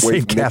 Exactly.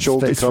 Wait for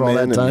Mitchell to come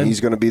in, and he's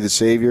going to be the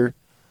savior.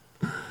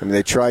 I mean,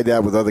 they tried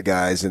that with other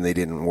guys, and it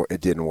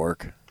didn't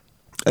work.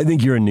 I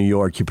think you're in New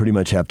York. You pretty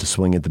much have to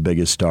swing at the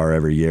biggest star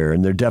every year,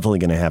 and they're definitely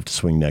going to have to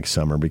swing next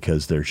summer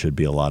because there should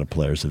be a lot of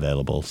players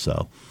available.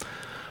 So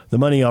the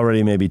money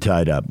already may be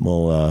tied up.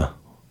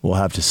 We'll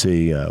have to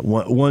see.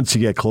 Once you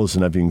get close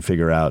enough, you can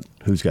figure out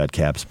who's got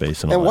cap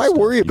space and all that why stuff.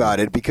 worry about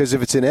it? Because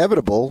if it's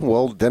inevitable,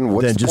 well, then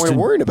what's the point of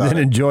worrying about it?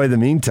 Then enjoy the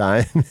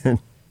meantime.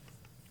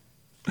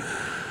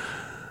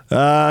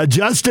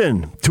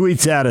 Justin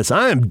tweets at us,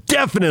 I am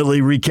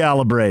definitely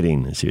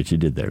recalibrating. I see what you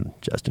did there,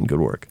 Justin. Good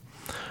work.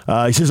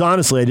 He says,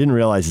 honestly, I didn't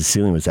realize the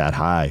ceiling was that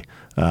high.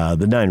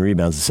 The 9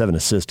 rebounds, the 7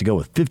 assists to go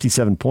with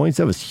 57 points.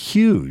 That was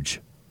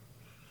huge.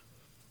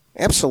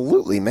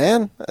 Absolutely,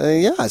 man.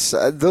 Yes,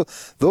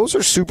 those are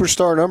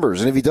superstar numbers.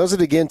 And if he does it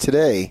again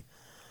today,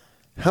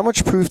 how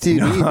much proof do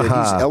you need that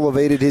he's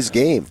elevated his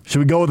game? Should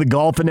we go with the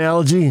golf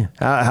analogy?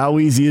 How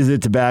easy is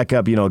it to back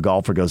up? You know, a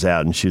golfer goes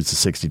out and shoots a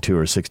 62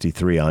 or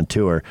 63 on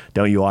tour.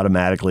 Don't you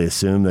automatically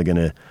assume they're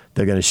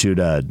gonna shoot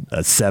a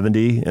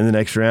 70 in the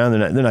next round?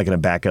 They're not going to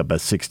back up a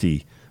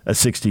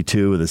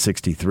 62 with a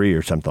 63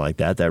 or something like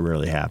that. That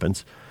rarely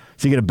happens.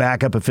 So you're going to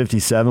back up a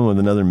 57 with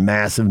another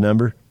massive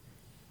number?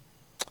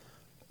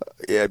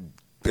 Yeah,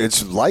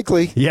 it's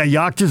likely. Yeah,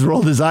 Yak just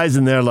rolled his eyes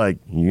in there like,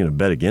 you going to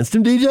bet against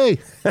him, DJ?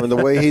 And the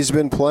way he's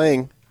been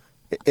playing,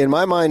 in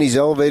my mind, he's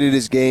elevated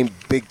his game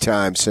big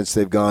time since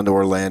they've gone to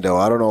Orlando.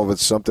 I don't know if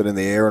it's something in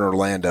the air in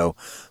Orlando,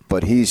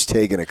 but he's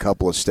taken a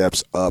couple of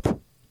steps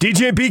up.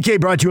 DJ and PK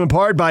brought to you in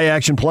part by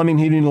Action Plumbing,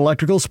 Heating, and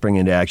Electrical. Spring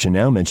into action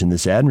now. Mention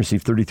this ad and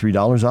receive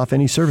 $33 off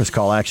any service.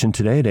 Call Action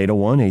today at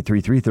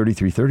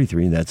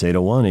 801-833-3333. That's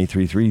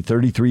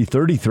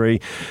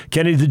 801-833-3333.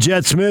 Kenny the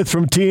Jet Smith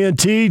from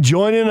TNT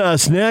joining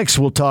us next.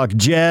 We'll talk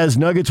Jazz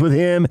Nuggets with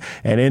him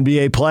and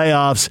NBA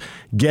playoffs.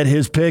 Get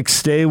his picks.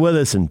 Stay with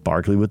us. And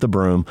Barkley with the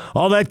broom.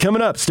 All that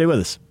coming up. Stay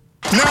with us.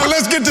 Now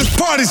let's get this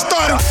party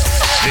started.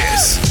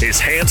 This is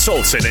Hans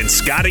Olsen and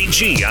Scotty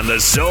G on the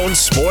Zone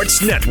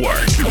Sports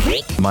Network.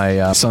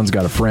 My son's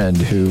got a friend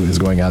who is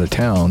going out of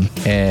town,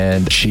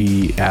 and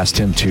she asked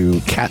him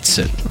to cat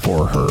sit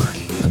for her.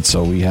 And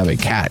so we have a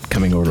cat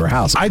coming over to our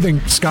house. I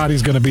think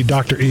Scotty's going to be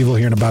Dr. Evil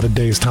here in about a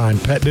day's time.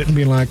 Pet didn't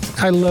be like,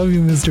 I love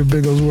you, Mr.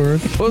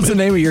 Bigglesworth. What was the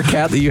name of your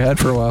cat that you had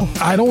for a while?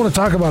 I don't want to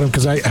talk about him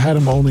because I had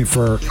him only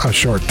for a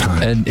short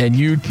time. And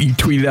you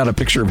tweeted out a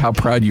picture of how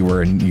proud you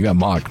were, and you got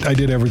mocked. I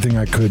did everything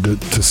I could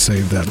to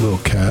save that little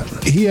cat.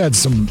 He had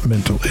some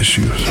mental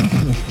issues.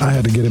 I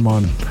had to get him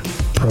on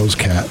Pro's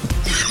Cat.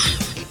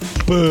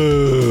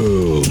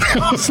 Boo.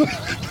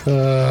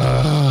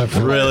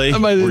 Really? We're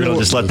going to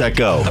just let that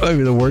go. That might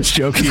be the worst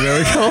joke you've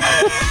ever told.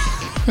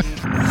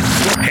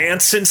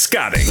 Hans and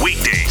Scotty.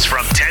 Weekdays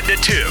from 10 to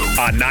 2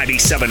 on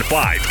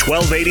 97.5,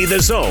 1280 The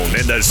Zone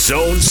and the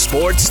Zone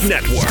Sports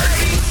Network.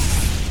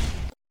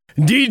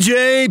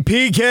 DJ,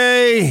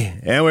 PK,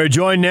 and we're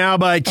joined now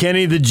by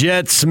Kenny the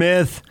Jet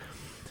Smith.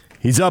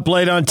 He's up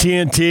late on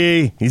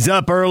TNT. He's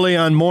up early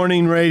on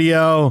morning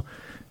radio.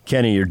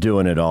 Kenny, you're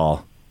doing it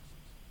all.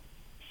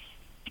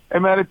 Hey,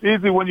 man, it's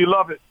easy when you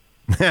love it.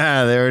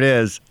 There it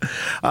is.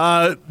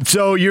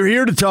 So you're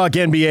here to talk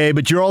NBA,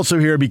 but you're also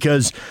here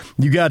because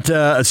you got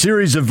a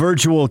series of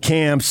virtual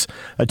camps,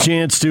 a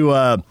chance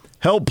to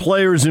help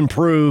players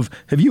improve.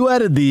 Have you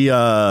added the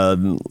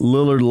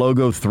Lillard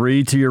Logo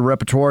 3 to your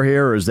repertoire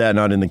here, or is that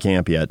not in the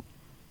camp yet?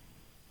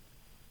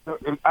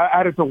 I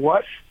added to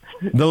what?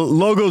 The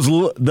logos,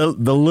 the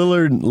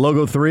Lillard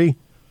Logo 3?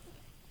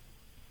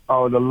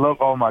 Oh,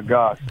 oh my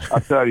gosh. I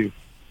tell you.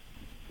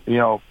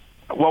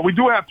 Well, we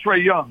do have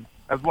Trae Young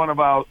as one of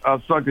our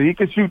sons. He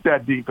can shoot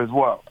that deep as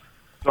well.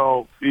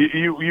 So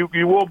you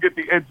will get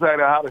the insight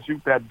of how to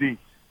shoot that deep.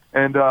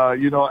 And,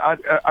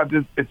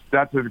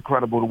 that's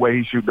incredible the way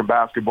he's shooting the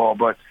basketball.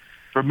 But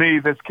for me,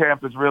 this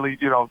camp is really,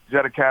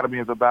 Jet Academy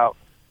is about,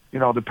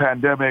 the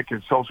pandemic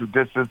and social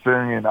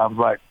distancing. And I was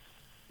like,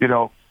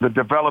 the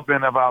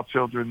development of our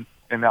children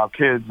and our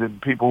kids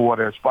and people who want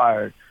to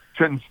aspire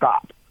shouldn't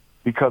stop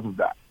because of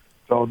that.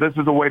 So this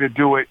is a way to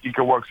do it. You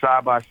can work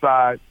side by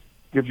side,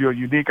 gives you a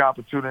unique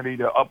opportunity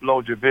to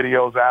upload your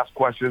videos, ask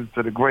questions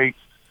to the greats.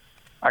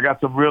 I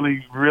got some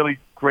really, really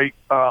great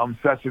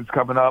sessions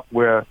coming up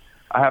where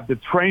I have the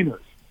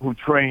trainers who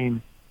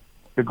train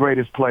the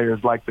greatest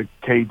players like the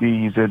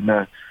KDs and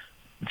the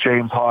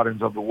James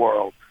Hardens of the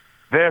world.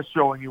 They're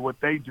showing you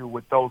what they do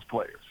with those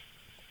players.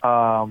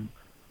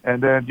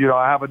 And then,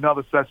 I have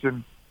another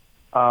session,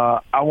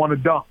 I want to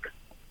dunk.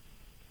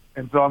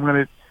 And so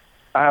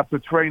I have the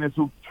trainers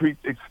who treat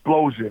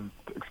explosion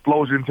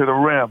to the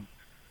rim.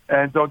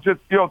 And so just,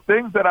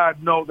 things that I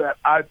know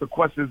the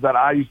questions that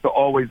I used to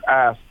always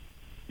ask,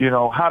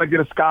 how to get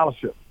a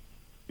scholarship.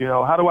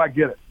 How do I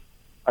get it?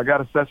 I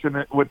got a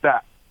session with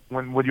that.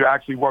 When you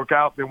actually work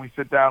out, then we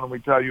sit down and we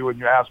tell you and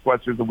you ask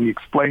questions and we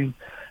explain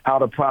how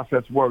the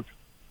process works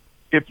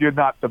if you're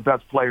not the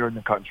best player in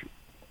the country.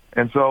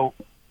 And so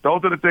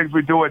those are the things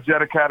we do at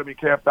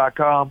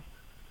JetAcademyCamp.com.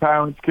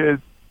 Parents,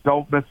 kids,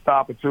 don't miss the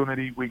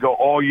opportunity. We go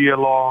all year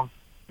long.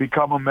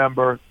 Become a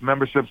member.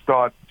 Membership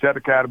starts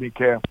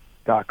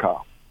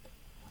JetAcademyCamp.com.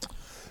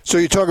 So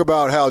you talk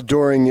about how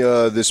during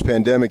this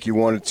pandemic you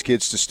wanted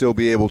kids to still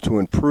be able to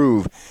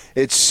improve.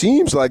 It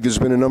seems like there's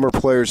been a number of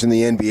players in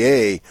the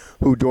NBA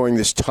who during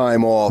this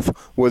time off,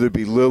 whether it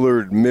be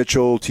Lillard,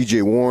 Mitchell,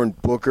 T.J. Warren,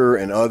 Booker,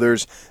 and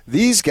others,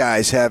 these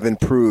guys have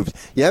improved.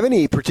 You have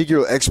any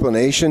particular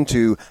explanation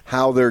to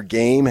how their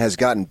game has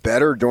gotten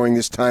better during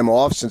this time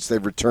off since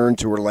they've returned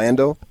to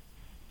Orlando?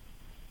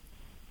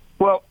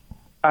 Well,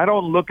 I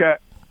don't look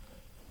at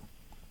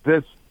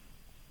this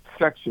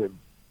section.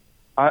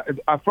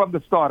 I from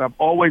the start, I've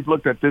always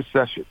looked at these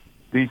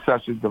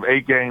sessions of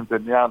 8 games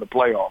and now the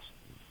playoffs,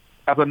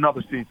 as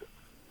another season.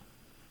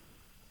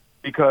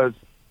 Because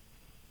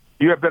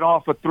you have been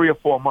off for 3 or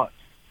 4 months.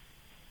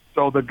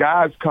 So the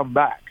guys come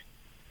back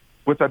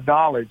with a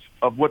knowledge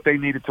of what they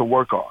needed to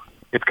work on.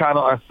 It's kind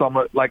of a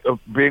summer, like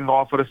being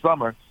off for the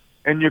summer,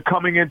 and you're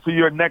coming into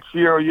your next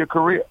year of your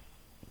career.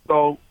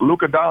 So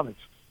Luka Doncic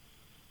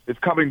is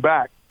coming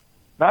back,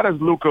 not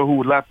as Luka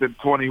who left in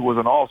 20, who was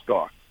an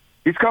all-star.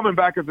 He's coming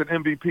back as an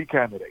MVP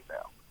candidate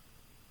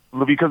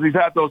now because he's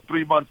had those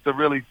 3 months to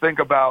really think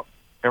about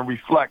and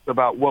reflect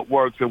about what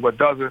works and what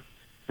doesn't.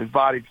 His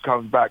body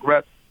comes back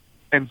rest,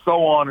 and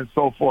so on and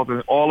so forth,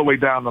 and all the way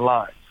down the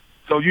line.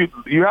 So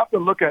you have to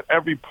look at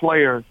every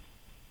player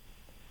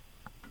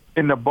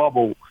in the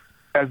bubble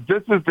as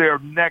this is their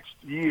next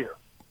year.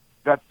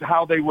 That's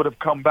how they would have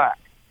come back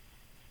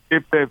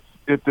if the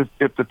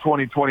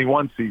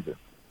 2021 season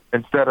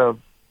instead of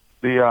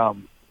the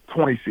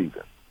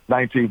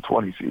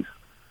 19-20 season.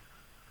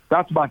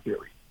 That's my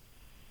theory.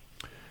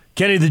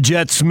 Kenny the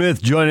Jet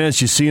Smith joining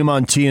us. You see him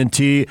on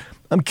TNT.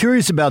 I'm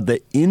curious about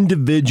the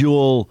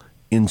individual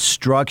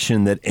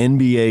instruction that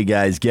NBA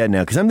guys get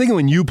now. Because I'm thinking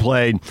when you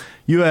played,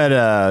 you had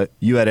a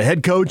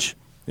head coach.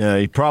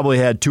 You probably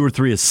had 2 or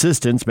 3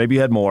 assistants. Maybe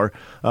you had more.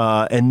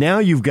 And now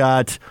you've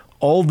got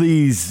all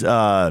these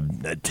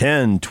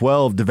 10,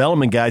 12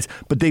 development guys,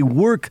 but they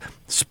work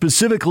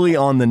specifically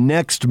on the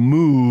next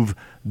move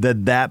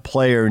that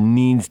player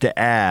needs to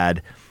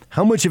add.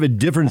 How much of a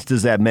difference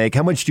does that make?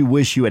 How much do you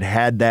wish you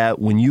had that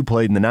when you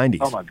played in the 90s?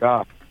 Oh, my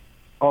God.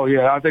 Oh,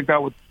 yeah, I think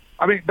that was –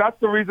 I mean, that's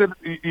the reason,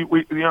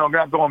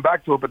 not going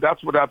back to it, but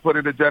that's what I put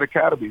into Jet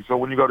Academy. So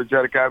when you go to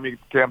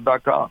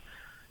JetAcademyCamp.com,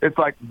 it's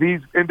like these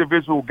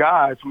individual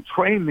guys who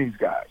train these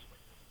guys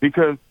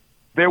because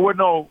there were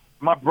no –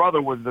 my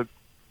brother was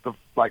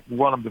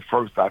one of the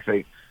first, I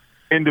think,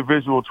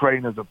 individual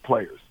trainers of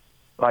players.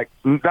 Like,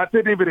 that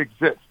didn't even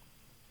exist.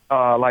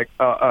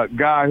 A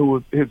guy who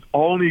was his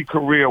only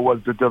career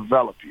was to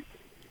develop you.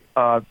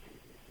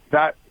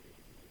 That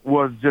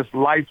was just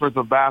lifers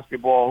of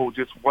basketball who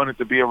just wanted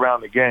to be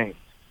around the game.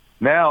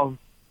 Now,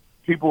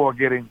 people are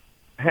getting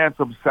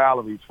handsome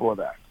salaries for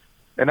that.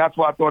 And that's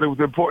why I thought it was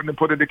important to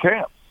put it in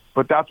camp.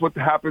 But that's what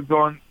happens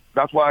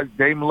that's why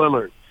Dame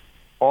Lillard,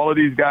 all of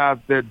these guys,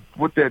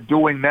 what they're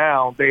doing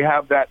now, they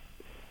have the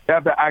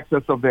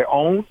access of their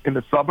own in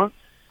the summer,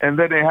 and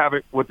then they have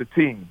it with the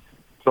team.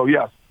 So,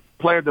 yes,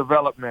 player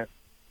development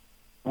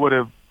would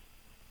have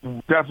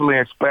definitely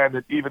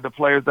expanded even the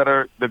players that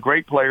are the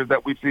great players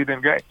that we've seen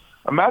in game.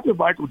 Imagine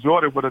Michael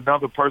Jordan with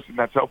another person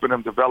that's helping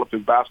him develop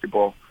his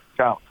basketball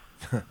talent.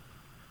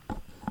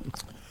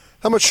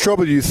 How much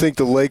trouble do you think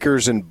the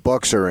Lakers and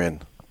Bucks are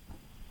in?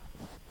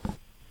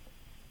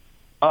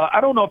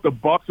 I don't know if the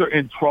Bucks are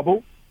in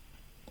trouble.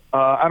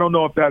 I don't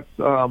know if that's,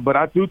 but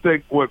I do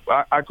think what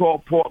I call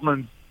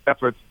Portland's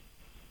efforts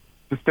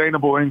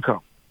sustainable income.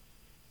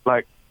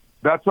 Like,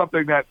 that's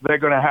something that they're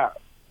going to have.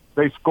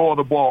 They score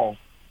the ball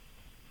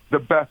the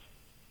best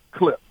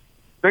clip.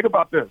 Think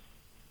about this.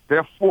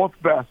 Their fourth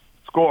best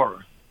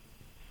scorer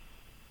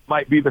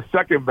might be the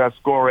second best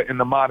scorer in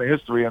the modern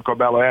history in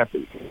Carmelo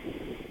Anthony.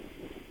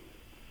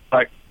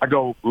 Like, I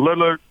go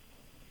Lillard,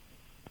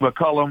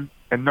 McCollum,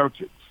 and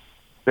Nurkic.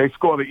 They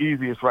score the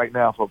easiest right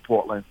now for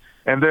Portland.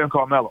 And then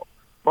Carmelo.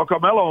 Well,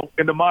 Carmelo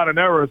in the modern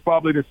era is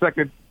probably the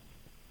second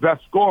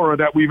best scorer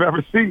that we've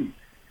ever seen.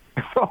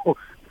 So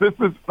this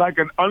is like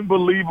an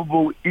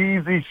unbelievable,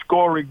 easy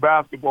scoring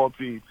basketball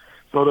team.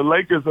 So the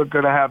Lakers are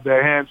going to have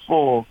their hands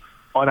full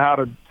on how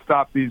to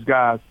stop these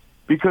guys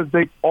because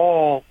they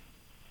all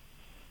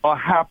are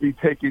happy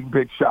taking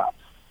big shots.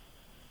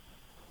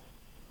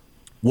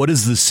 What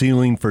is the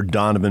ceiling for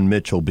Donovan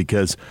Mitchell?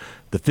 Because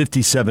the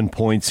 57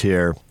 points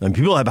here, and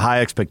people have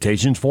high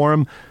expectations for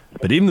him,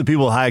 but even the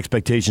people with high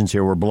expectations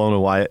here were blown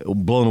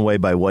away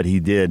by what he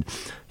did.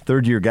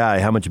 Third-year guy,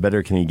 how much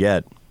better can he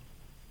get?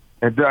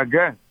 And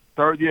again,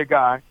 third-year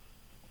guy,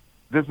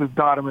 this is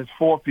Donovan's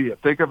fourth year.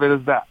 Think of it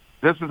as that.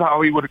 This is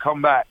how he would have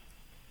come back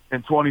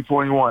in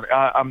 2021.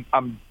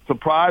 I'm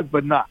surprised,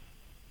 but not,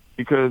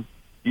 because,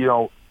 you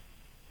know,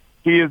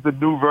 he is the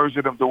new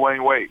version of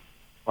Dwayne Wade.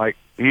 Like,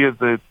 he is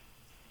the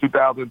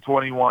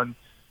 2021,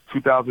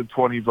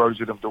 2020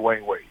 version of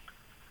Dwayne Wade.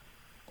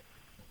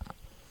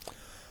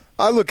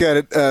 I look at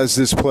it as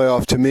this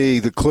playoff, to me,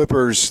 the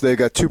Clippers, they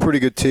got two pretty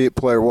good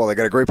players. Well, they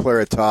got a great player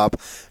at top,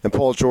 and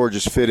Paul George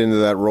has fit into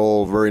that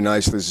role very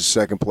nicely as a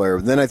second player.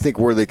 Then I think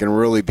where they can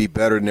really be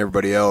better than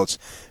everybody else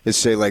is,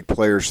 say, like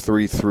players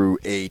 3 through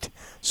 8.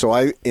 So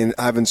I've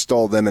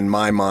installed them in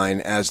my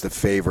mind as the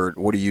favorite.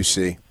 What do you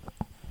see?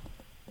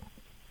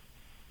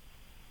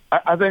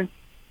 I think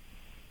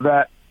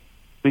that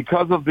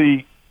because of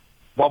the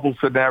bubble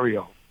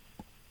scenario,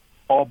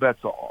 all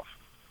bets are off.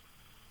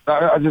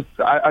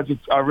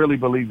 I really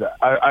believe that.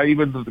 I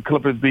even the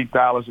Clippers beat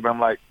Dallas, and I'm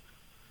like,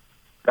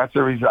 that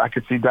series, I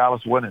could see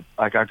Dallas winning.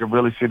 Like, I could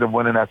really see them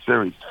winning that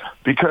series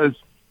because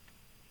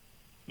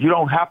you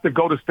don't have to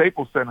go to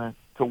Staples Center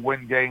to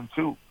win Game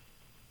 2.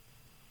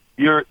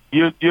 You're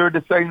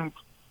the same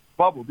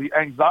bubble. The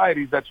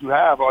anxieties that you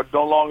have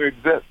no longer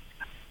exist.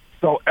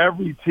 So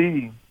every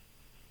team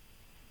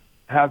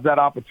has that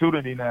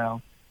opportunity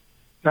now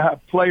to have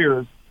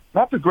players,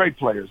 not the great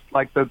players,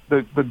 like the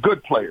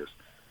good players,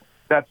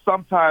 that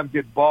sometimes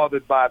get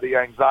bothered by the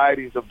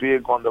anxieties of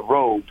being on the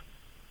road.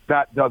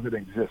 That doesn't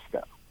exist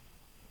now.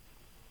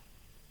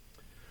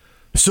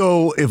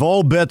 So if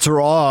all bets are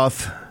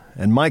off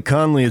and Mike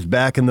Conley is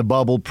back in the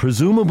bubble,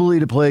 presumably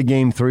to play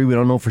Game 3, we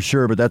don't know for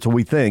sure, but that's what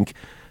we think.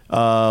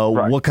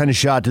 Right. What kind of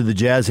shot do the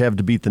Jazz have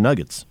to beat the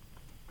Nuggets?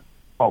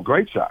 Oh,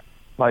 great shot.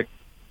 Like,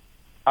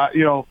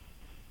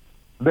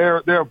 they're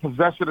a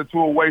possession or two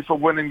away from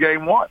winning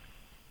Game 1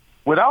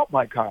 without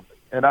Mike Conley.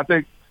 And I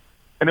think,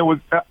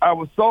 I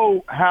was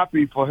so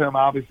happy for him,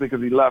 obviously,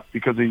 because he left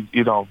because he,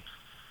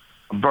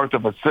 birth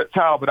of a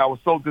child, but I was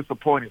so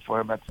disappointed for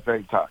him at the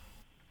same time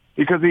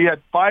because he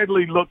had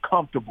finally looked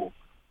comfortable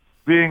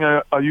being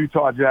a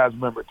Utah Jazz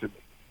member to me.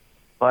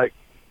 Like,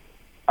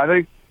 I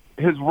think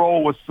his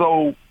role was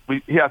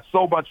he had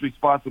so much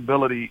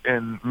responsibility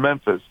in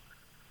Memphis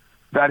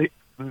that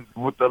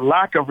with the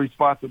lack of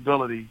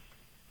responsibility,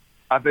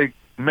 I think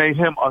made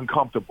him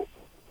uncomfortable.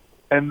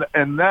 And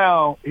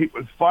now he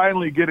was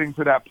finally getting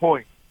to that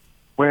point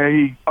where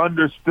he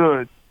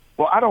understood,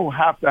 well, I don't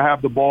have to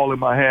have the ball in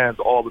my hands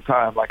all the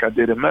time like I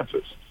did in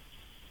Memphis.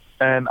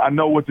 And I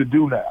know what to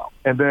do now.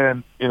 And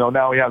then,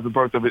 now he has the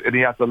birth of it and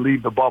he has to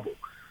leave the bubble.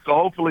 So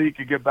hopefully he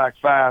can get back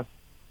fast,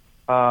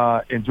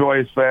 enjoy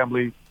his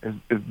family,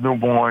 his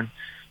newborn.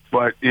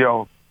 But,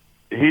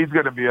 he's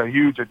going to be a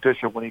huge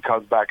addition when he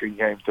comes back in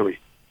Game 3.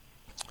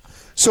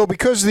 So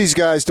because these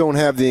guys don't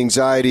have the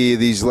anxiety of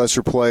these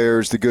lesser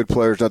players, the good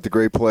players, not the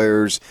great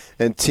players,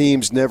 and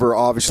teams never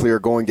obviously are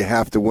going to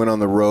have to win on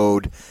the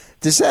road,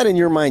 does that in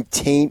your mind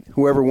taint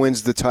whoever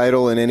wins the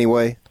title in any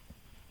way?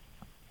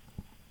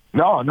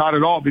 No, not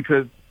at all,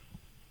 because,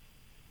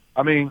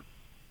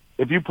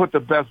 if you put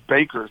the best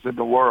bakers in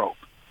the world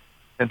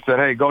and said,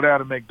 hey, go down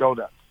and make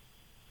donuts,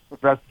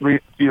 that's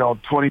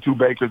 22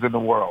 bakers in the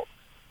world,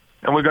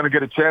 and we're going to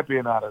get a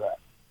champion out of that.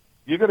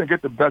 You're going to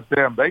get the best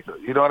damn baker.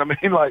 You know what I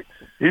mean? Like,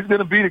 he's going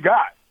to be the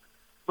guy.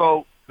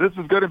 So this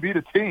is going to be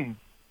the team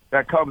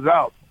that comes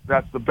out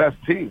that's the best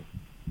team.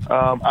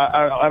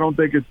 I don't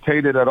think it's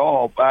tainted at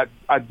all.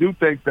 I do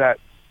think that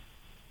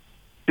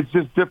it's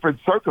just different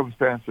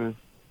circumstances.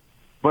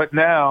 But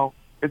now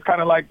it's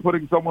kind of like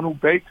putting someone who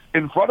bakes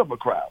in front of a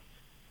crowd.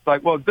 It's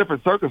like, well, it's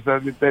different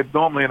circumstances. They're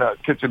normally in a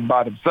kitchen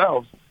by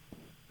themselves,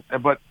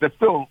 but they're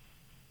still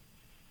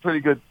pretty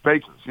good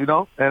bakers, And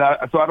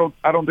so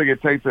I don't think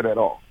it taints it at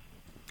all.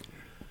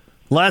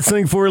 Last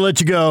thing before we let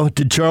you go,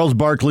 did Charles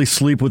Barkley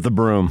sleep with the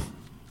broom?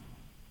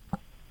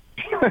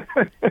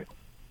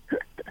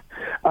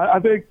 I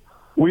think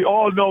we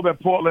all know that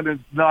Portland is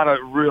not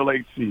a real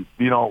 8 seed.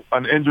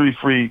 An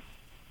injury-free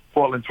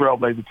Portland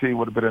Trailblazer team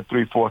would have been a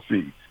 3-4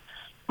 seed.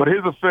 But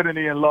his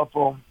affinity and love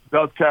for him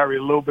does carry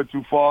a little bit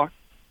too far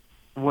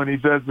when he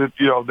says that,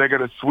 they're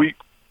going to sweep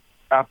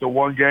after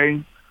one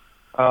game.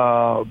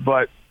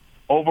 But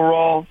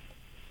overall,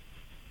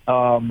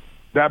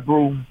 that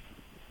broom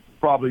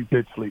probably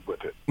did sleep with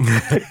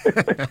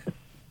it.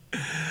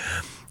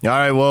 All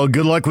right, well,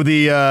 good luck with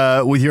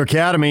the with your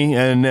academy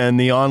and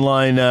the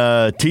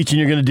online teaching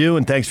you're going to do,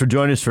 and thanks for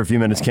joining us for a few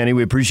minutes, Kenny.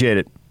 We appreciate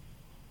it.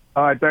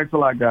 All right, thanks a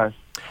lot, guys.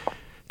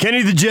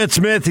 Kenny the Jet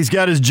Smith, he's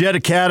got his Jet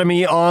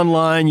Academy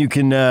online. You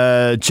can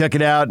check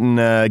it out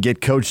and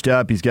get coached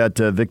up. He's got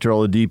Victor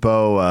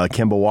Oladipo,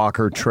 Kemba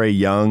Walker, Trae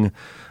Young,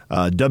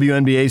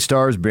 WNBA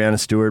stars, Brianna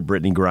Stewart,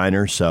 Brittany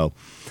Griner. So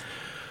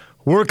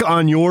work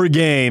on your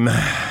game.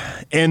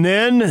 And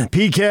then,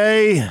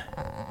 PK,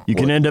 you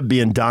can end up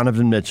being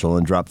Donovan Mitchell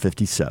and drop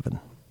 57.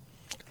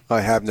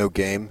 I have no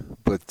game,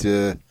 but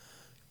for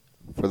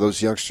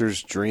those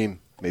youngsters, dream.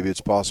 Maybe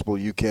it's possible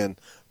you can.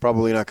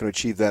 Probably not going to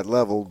achieve that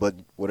level, but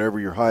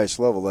whatever your highest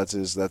level that's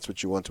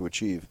what you want to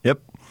achieve.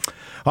 Yep.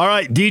 All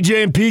right,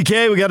 DJ and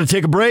PK, we got to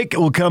take a break.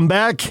 We'll come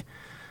back.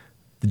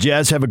 The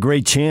Jazz have a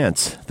great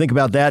chance. Think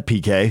about that,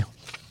 PK.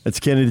 That's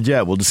Kenny the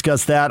Jet. We'll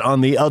discuss that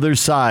on the other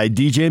side.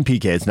 DJ and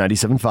PK, it's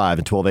 97.5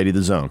 and 1280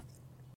 The Zone.